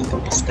 Куда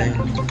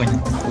поставили,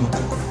 непонятно куда.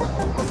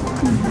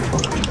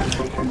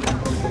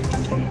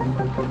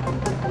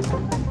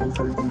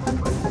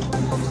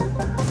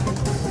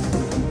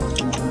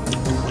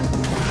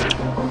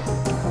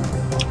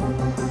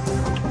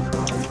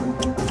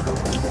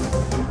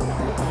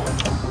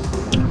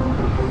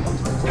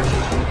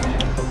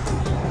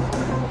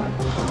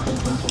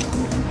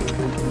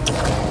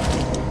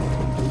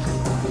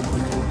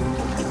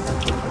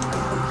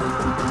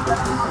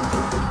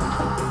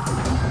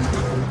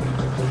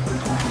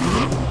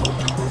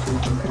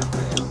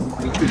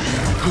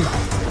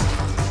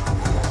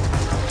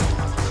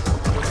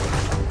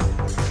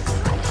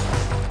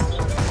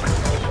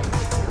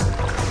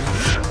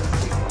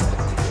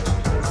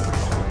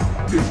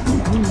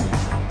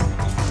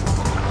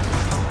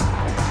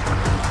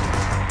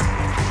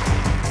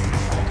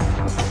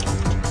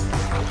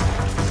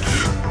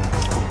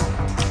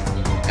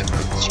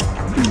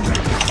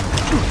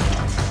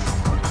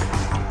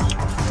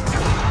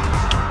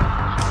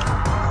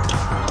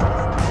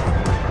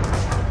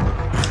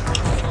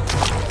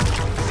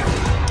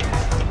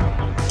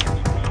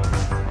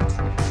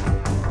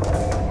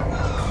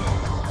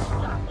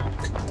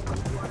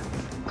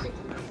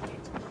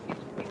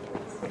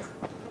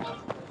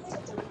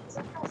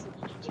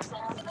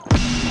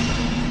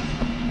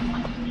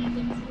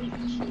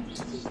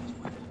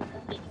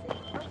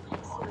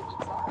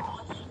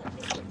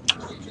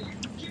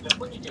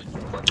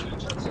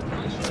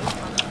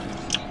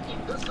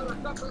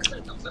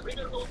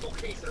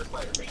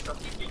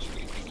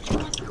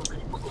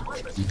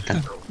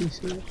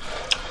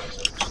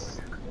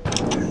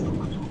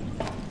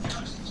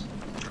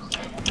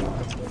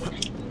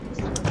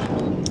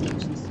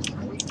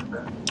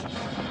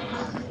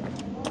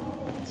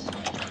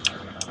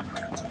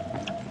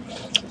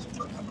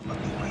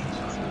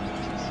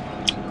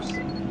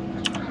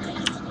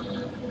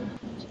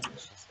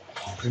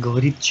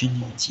 Говорит, что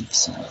не идти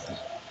все.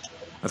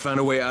 I found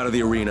a way out of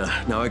the arena.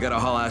 Now I gotta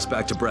haul ass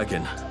back to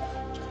Brecken.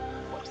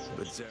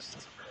 But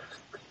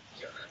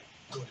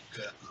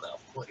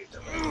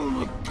oh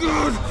my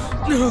god!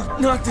 No,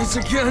 not this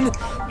again!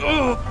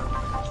 Oh.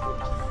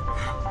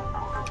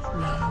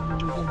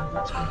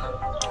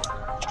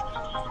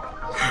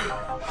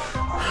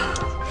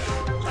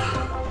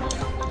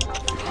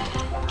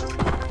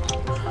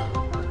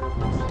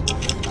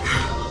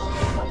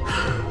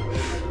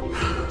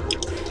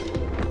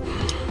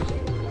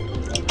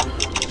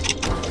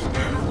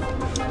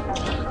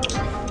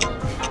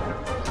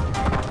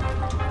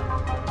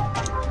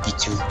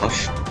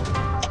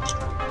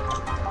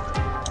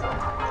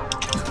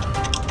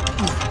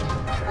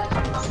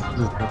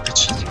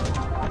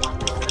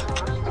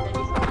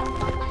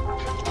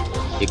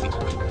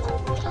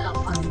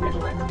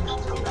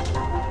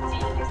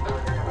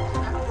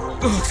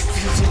 Oh, it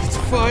feels like it's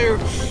fire.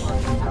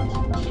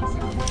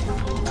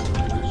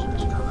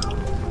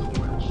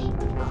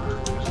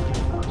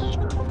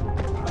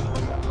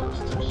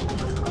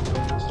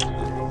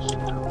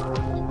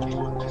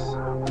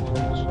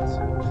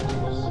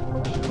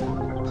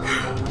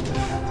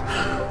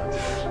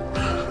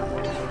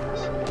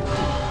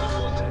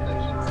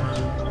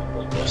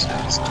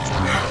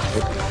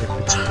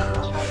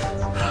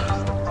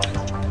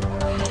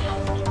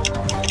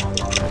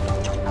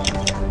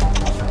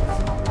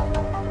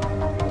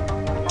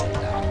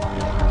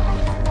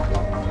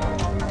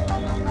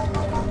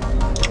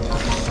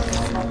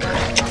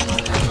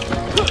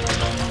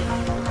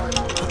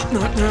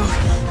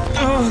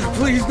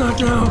 please, not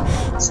now.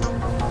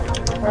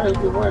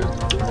 Убивают.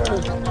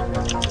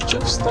 Че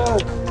встал?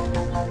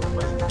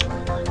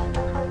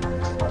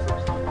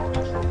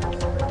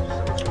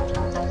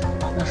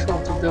 Нашел,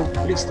 когда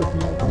приступ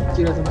меня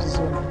рядом с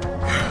зоной.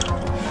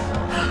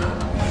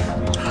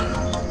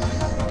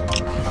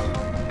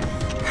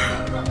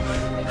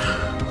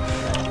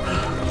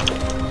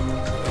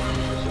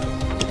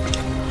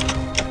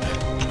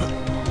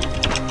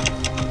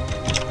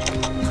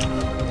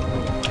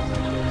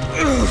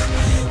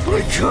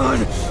 My God!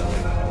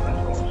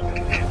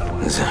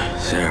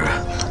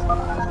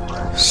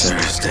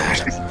 Sarah's dead.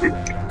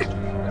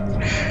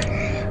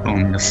 Он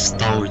меня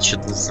встал и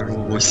что-то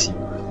взорвалось.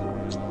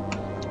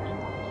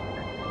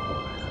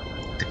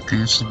 Так,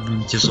 конечно,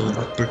 блин, тяжело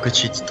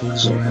прокачать эту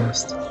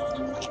выживаемость.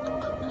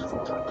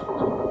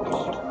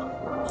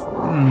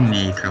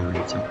 Не игра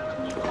вылетел.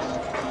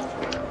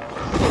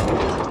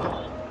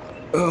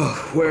 Oh,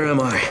 where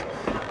am I?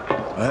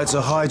 I had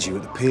to hide you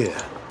at the pier.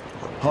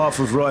 Half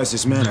of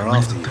Rice's men are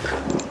after you.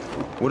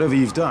 Whatever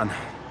you've done,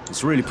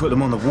 it's really put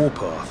them on the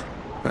warpath.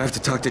 I have to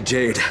talk to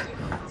Jade.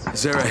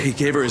 Zara, he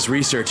gave her his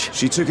research.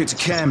 She took it to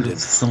Camden.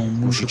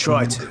 Or she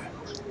tried to.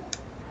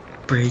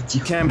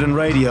 Camden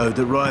radioed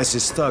that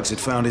Rice's thugs had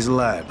found his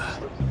lab.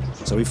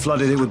 So he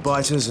flooded it with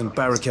biters and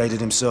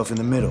barricaded himself in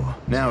the middle.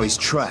 Now he's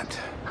trapped.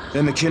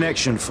 Then the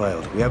connection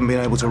failed. We haven't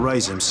been able to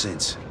raise him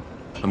since.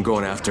 I'm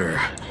going after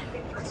her.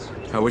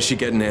 How is she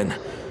getting in?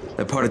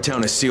 That part of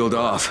town is sealed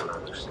off.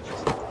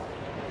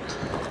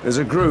 There's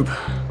a group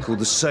called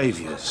the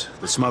Saviors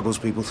that smuggles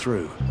people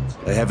through.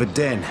 They have a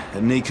den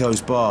at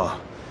Nico's bar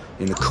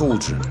in the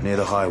Cauldron near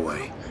the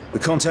highway. The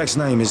contact's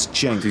name is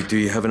Cenk. Do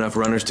you have enough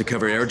runners to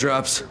cover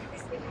airdrops?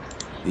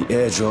 The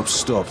airdrop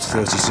stopped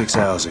 36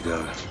 hours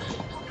ago.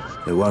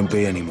 There won't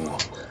be any more.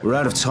 We're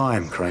out of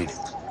time, Crane.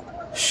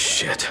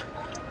 Shit.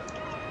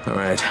 All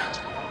right.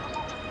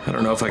 I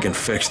don't know if I can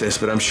fix this,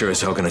 but I'm sure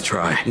as hell gonna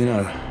try. You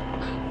know,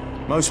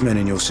 most men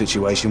in your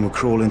situation will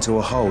crawl into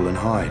a hole and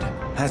hide.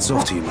 Hats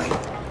off to you, mate.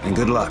 And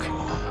good luck.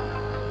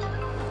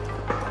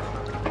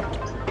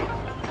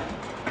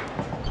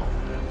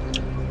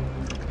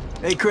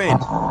 Hey, Crane.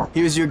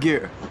 Here's your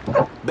gear.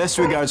 Best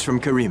regards from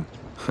Karim.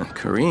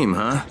 Karim,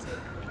 huh?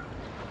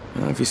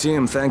 Well, if you see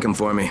him, thank him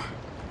for me.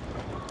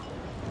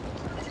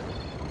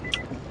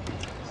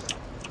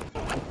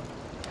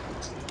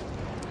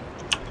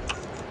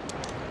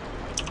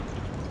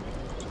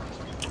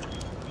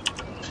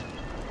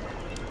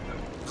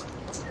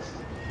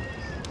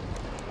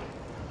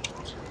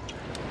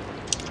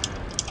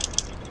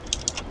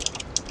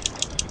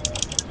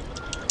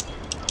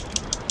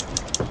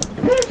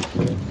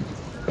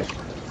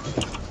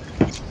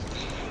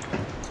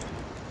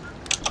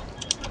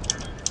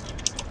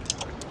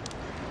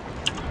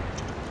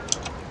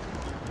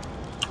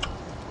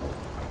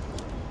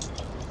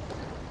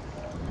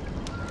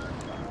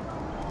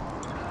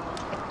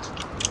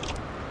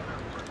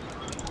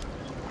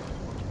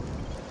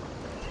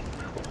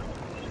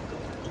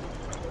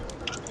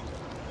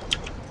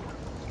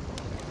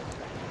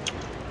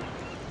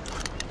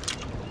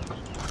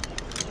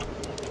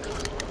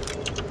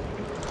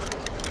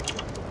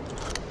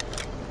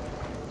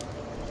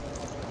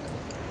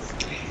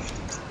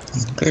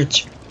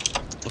 Короче,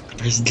 пока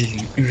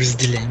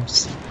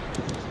разделяемся.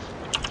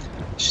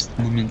 Сейчас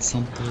момент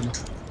сам пойду.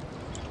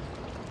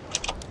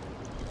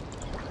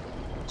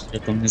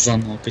 Это мне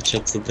заново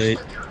качаться до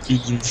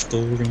 11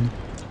 уровня.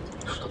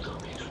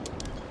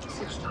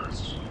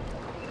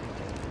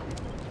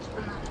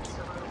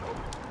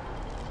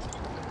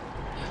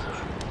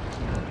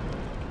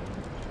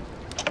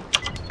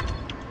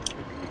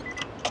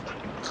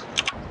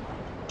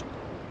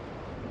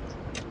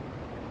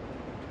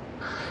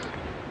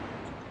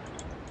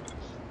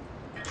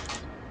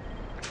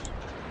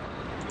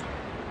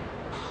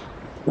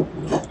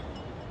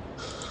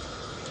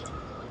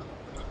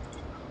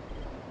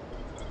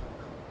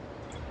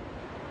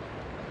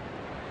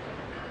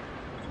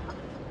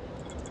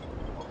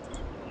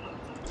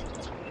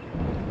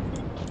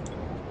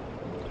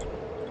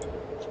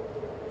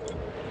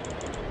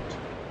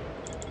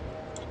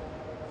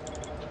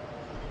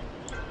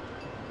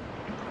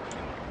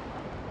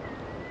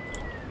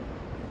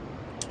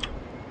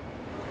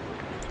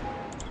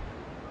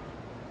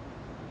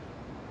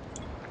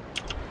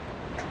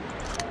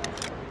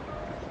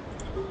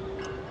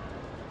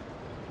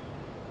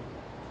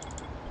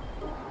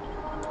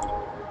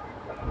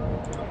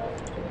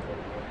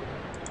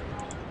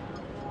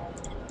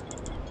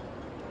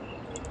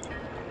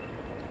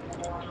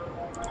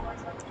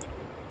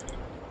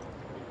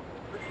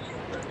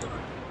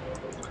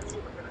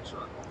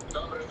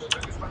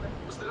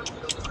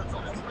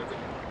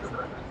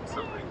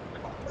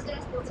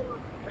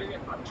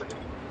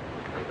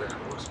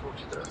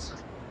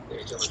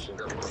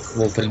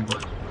 Вовремя.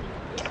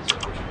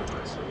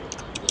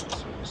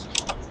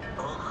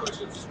 Он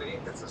хочет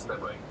встретиться с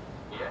тобой.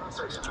 Я не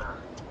согласен.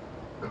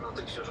 Но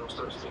ты все же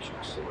устроишь встречу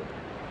сегодня.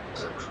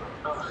 Запишу.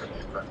 Ах,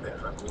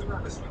 во-первых, не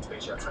надо с ним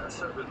встречаться,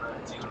 особенно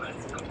один на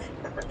один.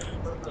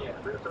 Нет,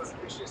 это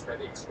спящий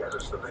старик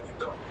скажет что-то не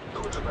то,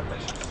 тут же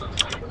потащит в суд.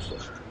 Ну что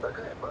ж,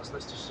 такая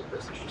опасность всегда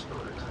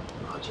существует.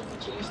 Но тем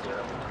интереснее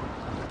работа.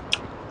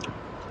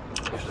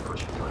 Между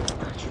прочим, твой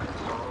мальчик.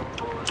 О,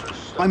 боже,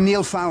 что... I'm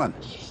Neil Fallon.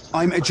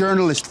 I'm a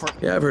journalist for...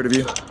 Yeah, I've heard of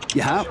you.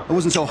 You have? I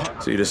wasn't so...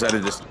 So you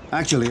decided to...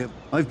 Actually,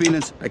 I've been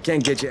in... I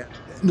can't get you.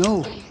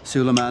 No,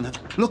 Suleiman.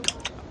 Look,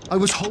 I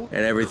was whole...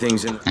 And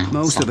everything's in...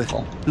 Most of it.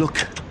 Look.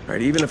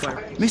 Right, even if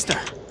I... Mister.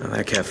 Oh,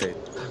 that cafe.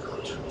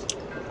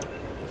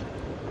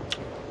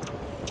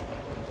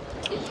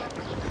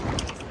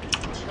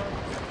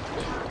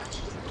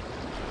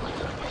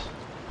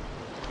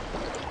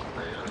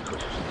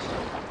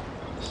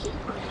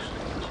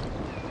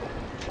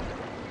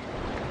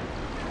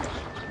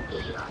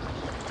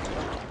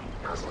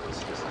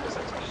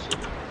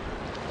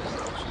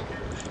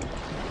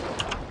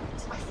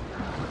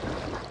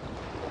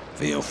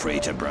 Feel free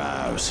to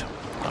browse.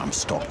 I'm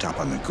stocked up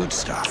on the good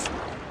stuff.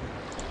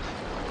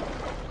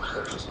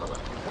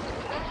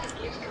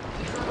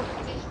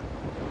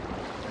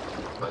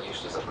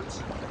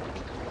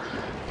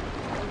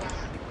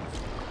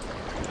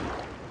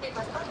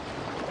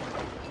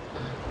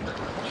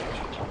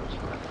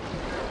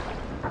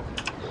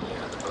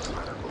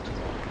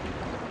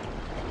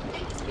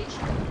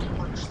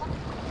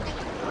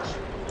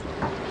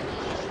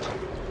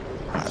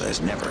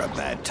 There's never a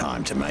bad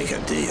time to make a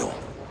deal.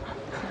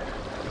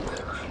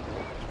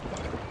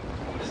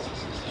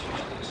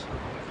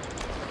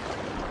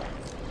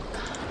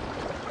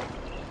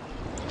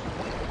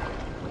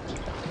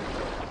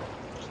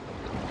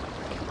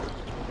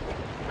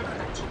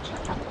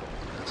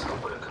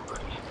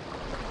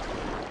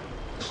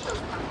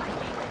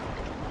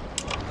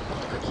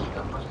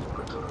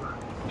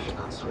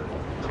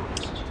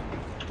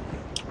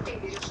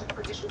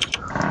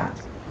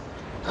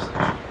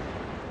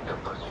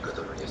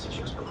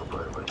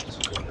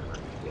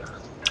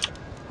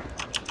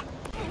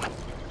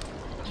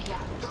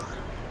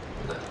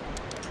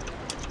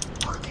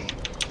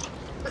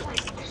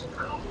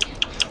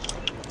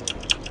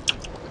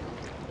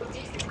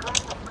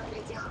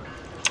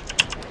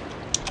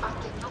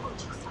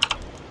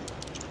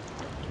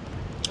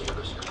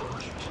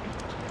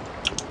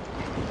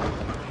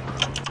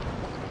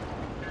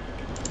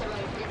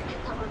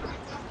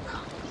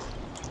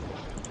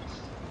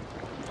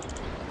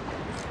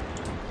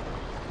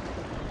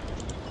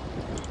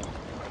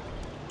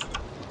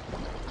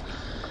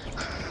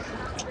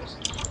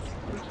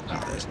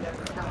 There's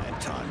never a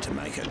bad time to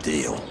make a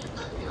deal.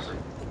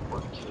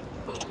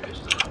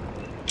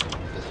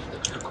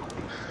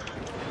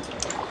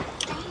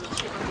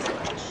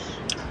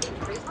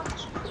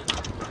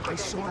 I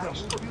saw them.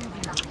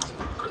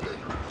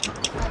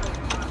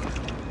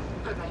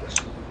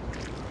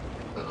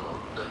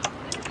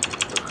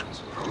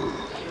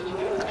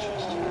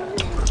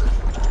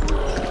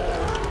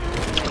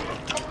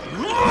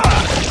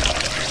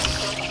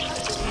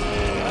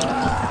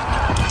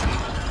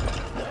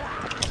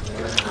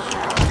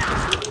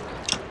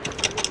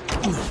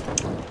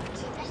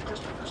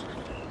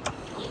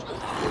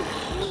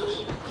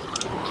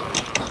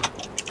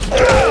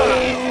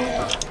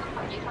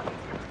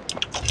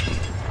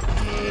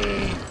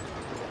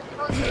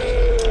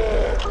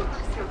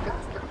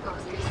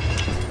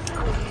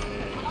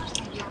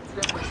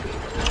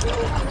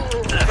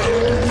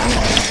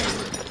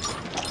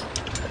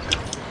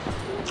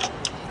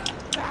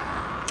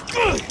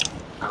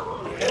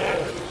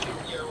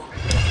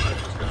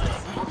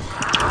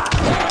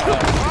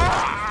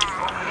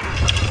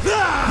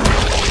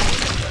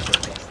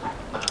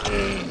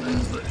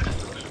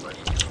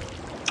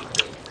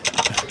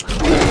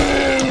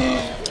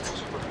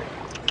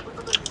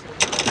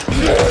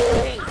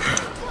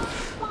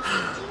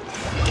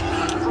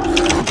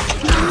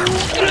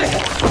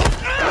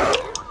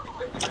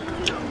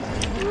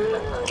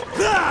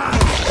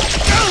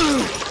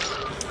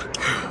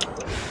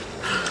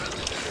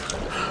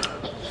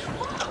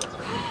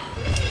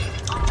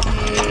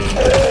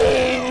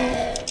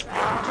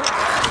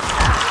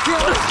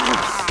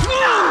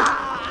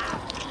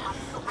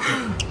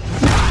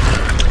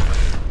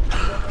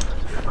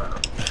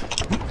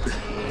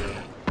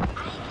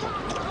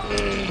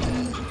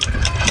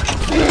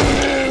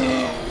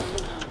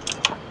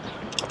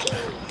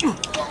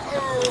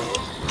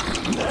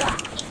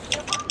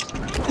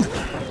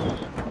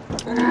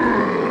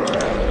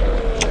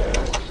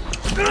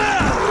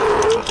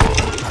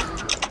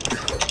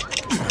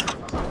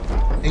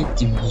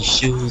 Этим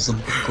еще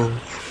зомбаков.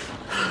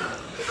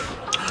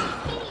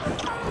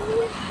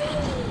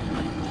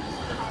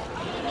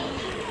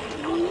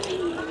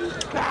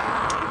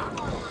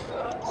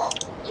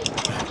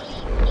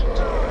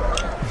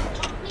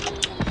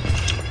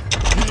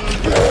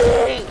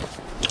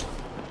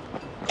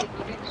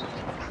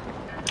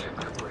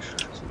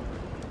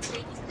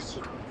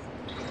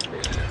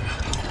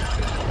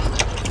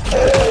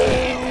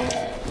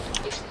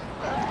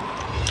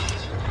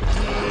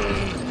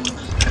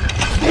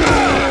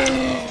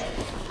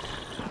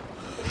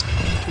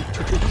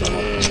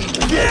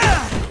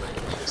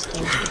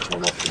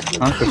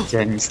 А как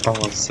тебя не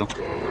стало все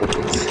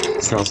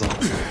сразу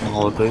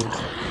молодой.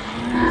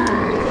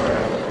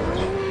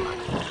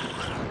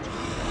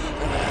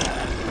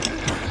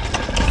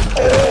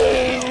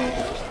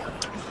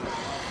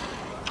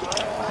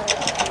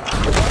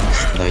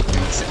 Дайте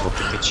мне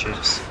сколько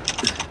качаюсь.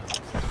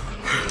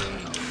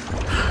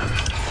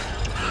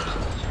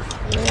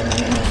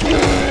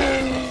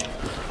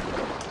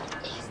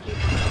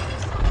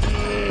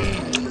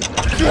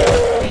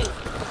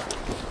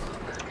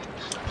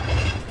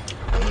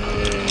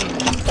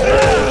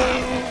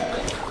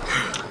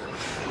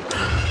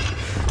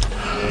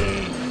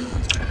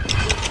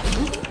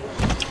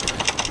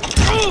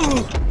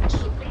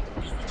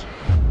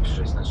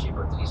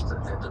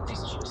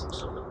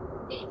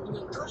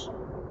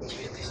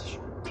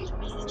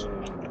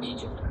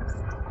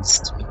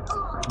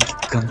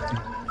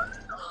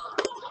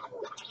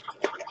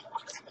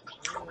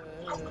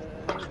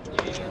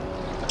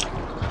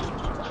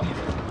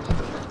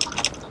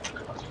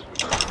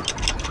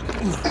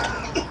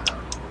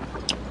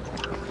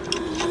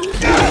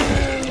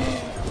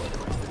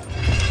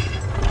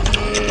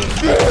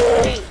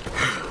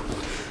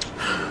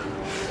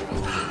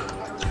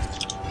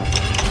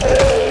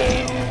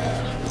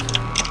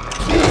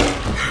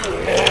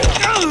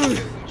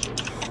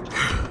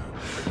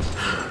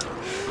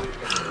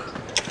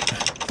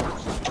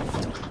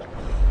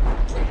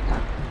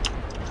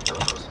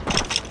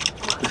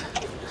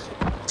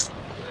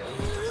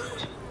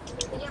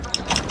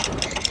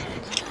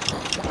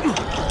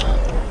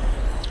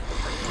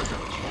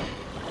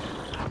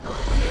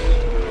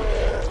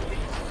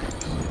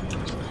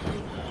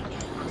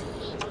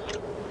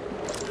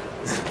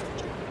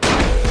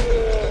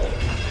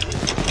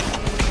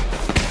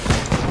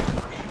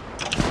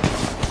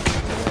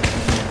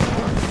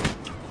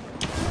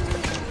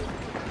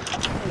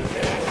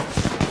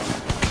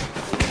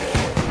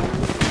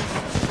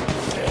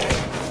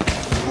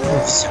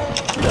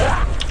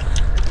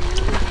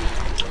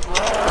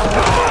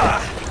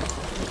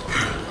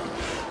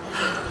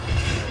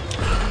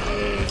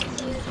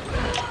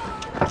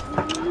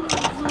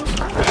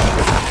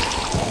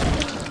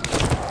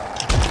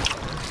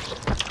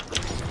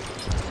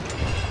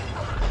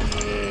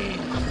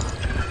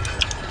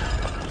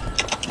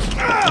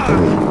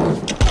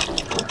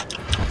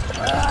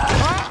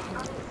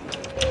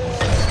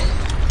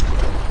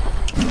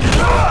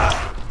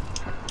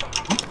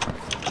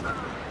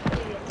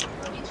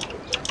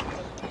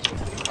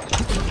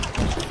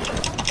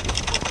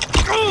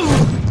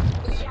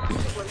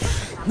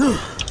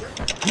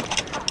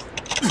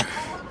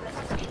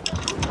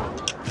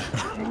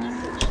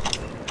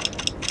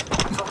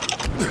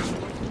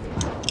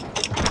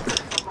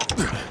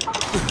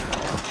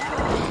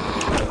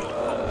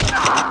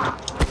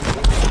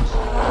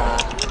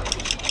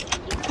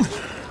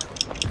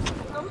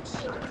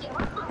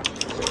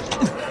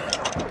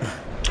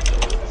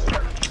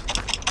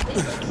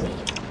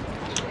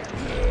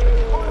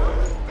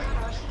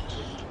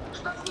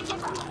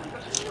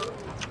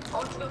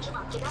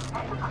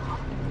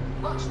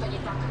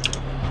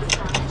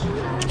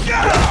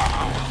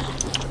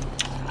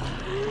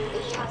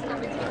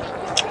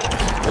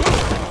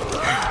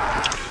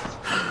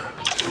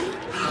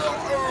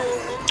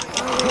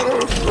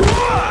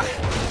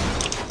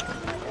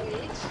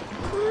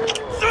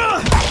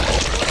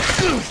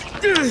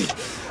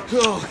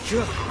 Oh,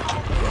 God.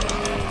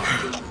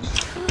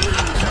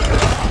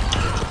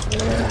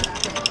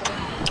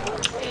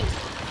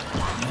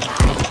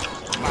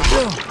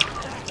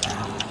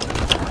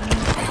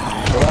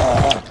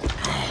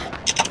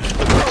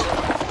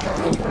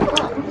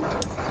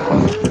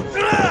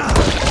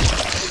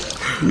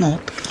 Ну,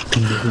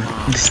 как бы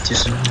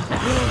достижение.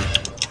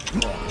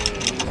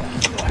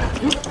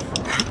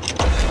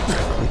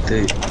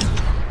 Это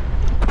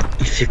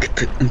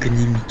эффект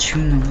огнемечу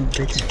надо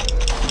дать.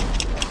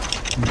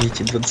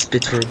 Бейте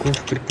 25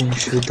 врагов при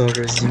помощи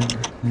удара земли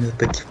на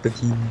атаке в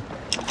падении.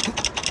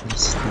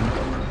 Если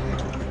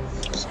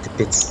какие-то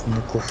 5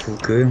 станков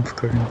ЛГМ в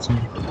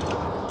карантине.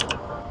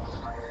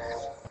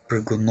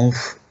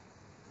 Прыгунов.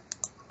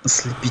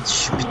 Ослепить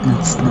еще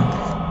 15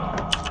 надо.